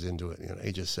 16 hours into it. You know,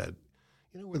 he just said,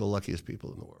 you know, we're the luckiest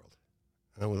people in the world.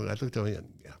 And I looked at him,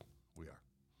 and yeah, we are.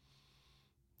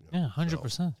 You know,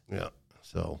 100%. Yeah.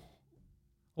 So.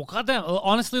 Well, goddamn.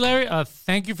 Honestly, Larry,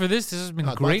 thank you for this. This has been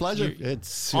great. My pleasure.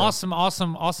 It's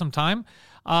awesome time.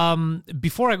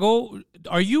 Before I go,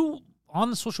 are you on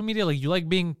the social media? Like, you like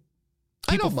being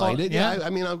I don't mind it. Yeah. I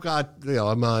mean, I've got, you know,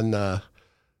 I'm on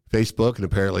Facebook, and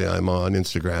apparently I'm on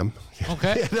Instagram.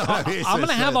 Okay. You know, I'm going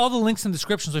to have all the links in the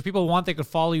description, so if people want, they could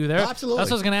follow you there. Absolutely. That's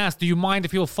what I was going to ask. Do you mind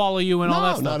if people follow you and all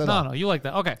that stuff? Not at all. No, you like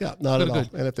that. Okay. Yeah, not at all.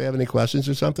 Good. And if they have any questions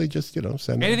or something, just, you know,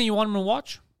 send them. Anything you want them to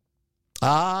watch?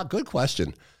 Good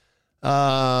question.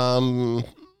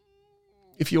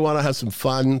 If you want to have some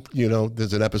fun, you know,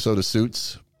 there's an episode of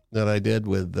Suits that I did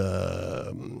with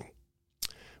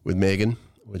Megan,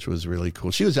 which was really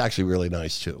cool. She was actually really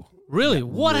nice too. Really?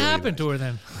 What really happened nice. to her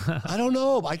then? I don't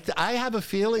know. I have a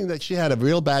feeling that she had a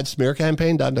real bad smear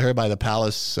campaign done to her by the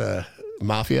Palace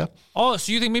Mafia. Oh,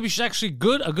 so you think maybe she's actually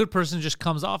good? A good person just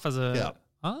comes off as a... Yeah.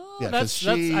 Oh, Yeah, that's. 'cause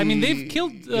I mean, they've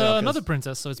killed yeah, another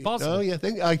princess, so it's possible. Oh, yeah.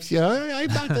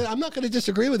 I'm not going to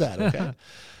disagree with that. Okay.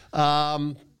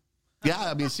 Yeah,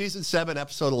 I mean, season 7,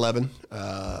 episode 11.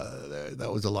 That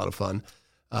was a lot of fun.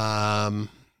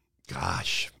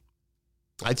 Gosh,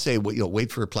 I'd say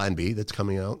wait for Plan B that's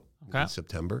coming out in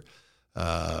September.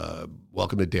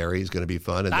 Welcome to Derry is going to be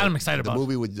fun. And I'm excited about. The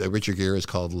movie with Richard Gere is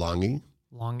called Longing.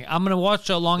 Longing. I'm going to watch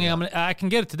Longing. Yeah. I can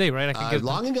get it today, right? I can get it.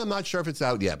 Longing, I'm not sure if it's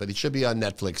out yet, but it should be on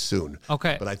Netflix soon.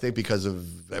 Okay. But I think because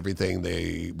of everything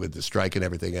with the strike and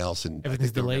everything else, and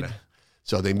everything's delayed.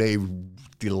 So they may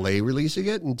delay releasing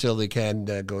it until they can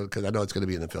go, because I know it's going to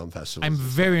be in the film festival. I'm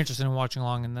very interested in watching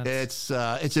Longing. It's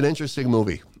an interesting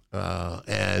movie,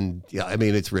 and yeah, I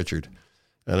mean it's Richard,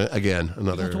 and again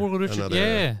another amazing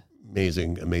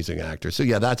actor. So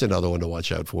yeah, that's another one to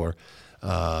watch out for.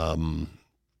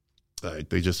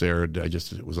 They just aired.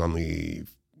 It was on the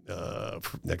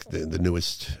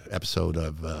newest episode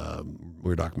of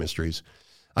Weird Doc Mysteries.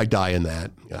 I die in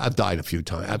that. I've died a few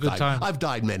times. I've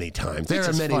died many times. There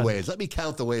are many ways. Let me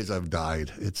count the ways I've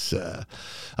died. It's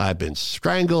I've been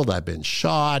strangled. I've been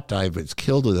shot. I was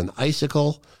killed with an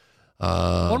icicle.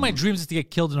 One of my dreams is to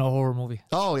get killed in a horror movie.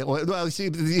 Oh, yeah. Well, you see,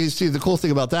 the cool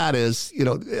thing about that is,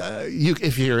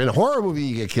 if you're in a horror movie,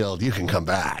 you get killed, you can come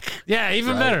back. Yeah,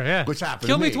 even better. Yeah, which happened.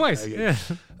 Kill to me twice. Yeah,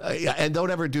 and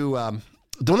don't ever do a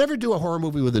horror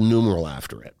movie with a numeral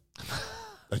after it.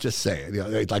 I'm just saying,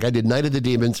 like I did Night of the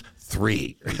Demons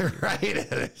 3, right?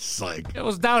 And it's like it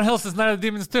was downhill since Night of the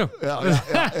Demons 2.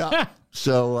 Yeah.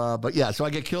 So, so I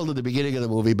get killed at the beginning of the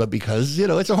movie, but because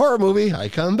it's a horror movie, I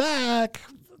come back.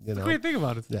 Great thing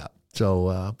about it. Yeah.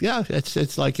 So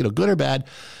it's like good or bad.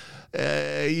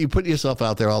 You put yourself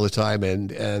out there all the time,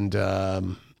 and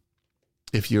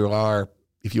if you are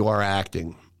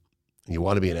acting, and you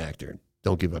want to be an actor,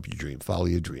 don't give up your dream. Follow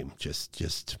your dream.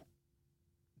 Just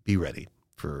be ready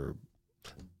for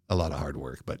a lot of hard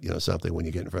work. But something when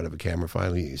you get in front of a camera,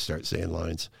 finally you start saying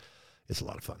lines. It's a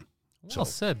lot of fun. Well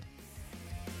said.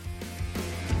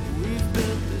 We've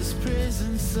built this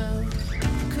prison cell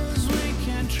 'cause we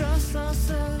can't trust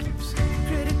ourselves.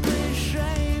 Critically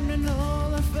ashamed and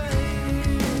all our faith.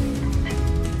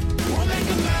 We'll make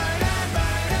a murder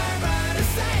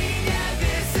saying, yeah,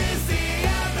 this is the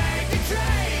American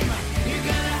dream. You're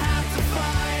gonna have to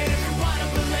fight if you wanna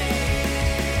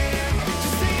believe.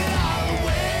 Just sing it all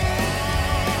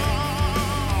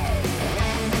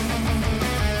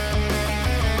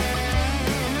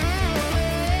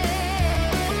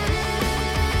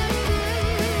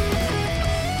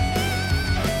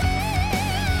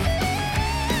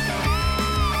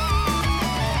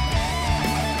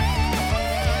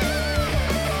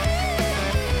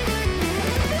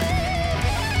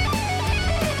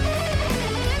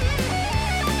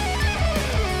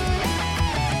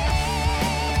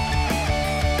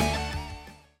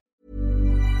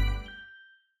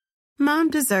Mom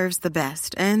deserves the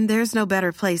best, and there's no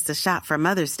better place to shop for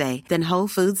Mother's Day than Whole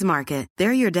Foods Market.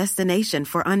 They're your destination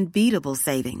for unbeatable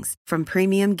savings, from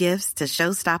premium gifts to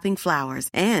show-stopping flowers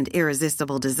and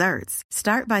irresistible desserts.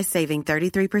 Start by saving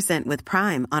 33% with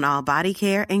Prime on all body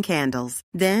care and candles.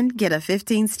 Then get a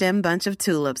 15-stem bunch of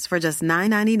tulips for just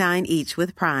 $9.99 each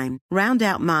with Prime. Round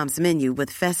out Mom's menu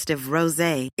with festive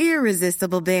rosé,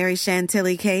 irresistible berry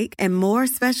chantilly cake, and more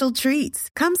special treats.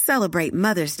 Come celebrate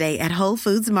Mother's Day at Whole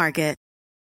Foods Market.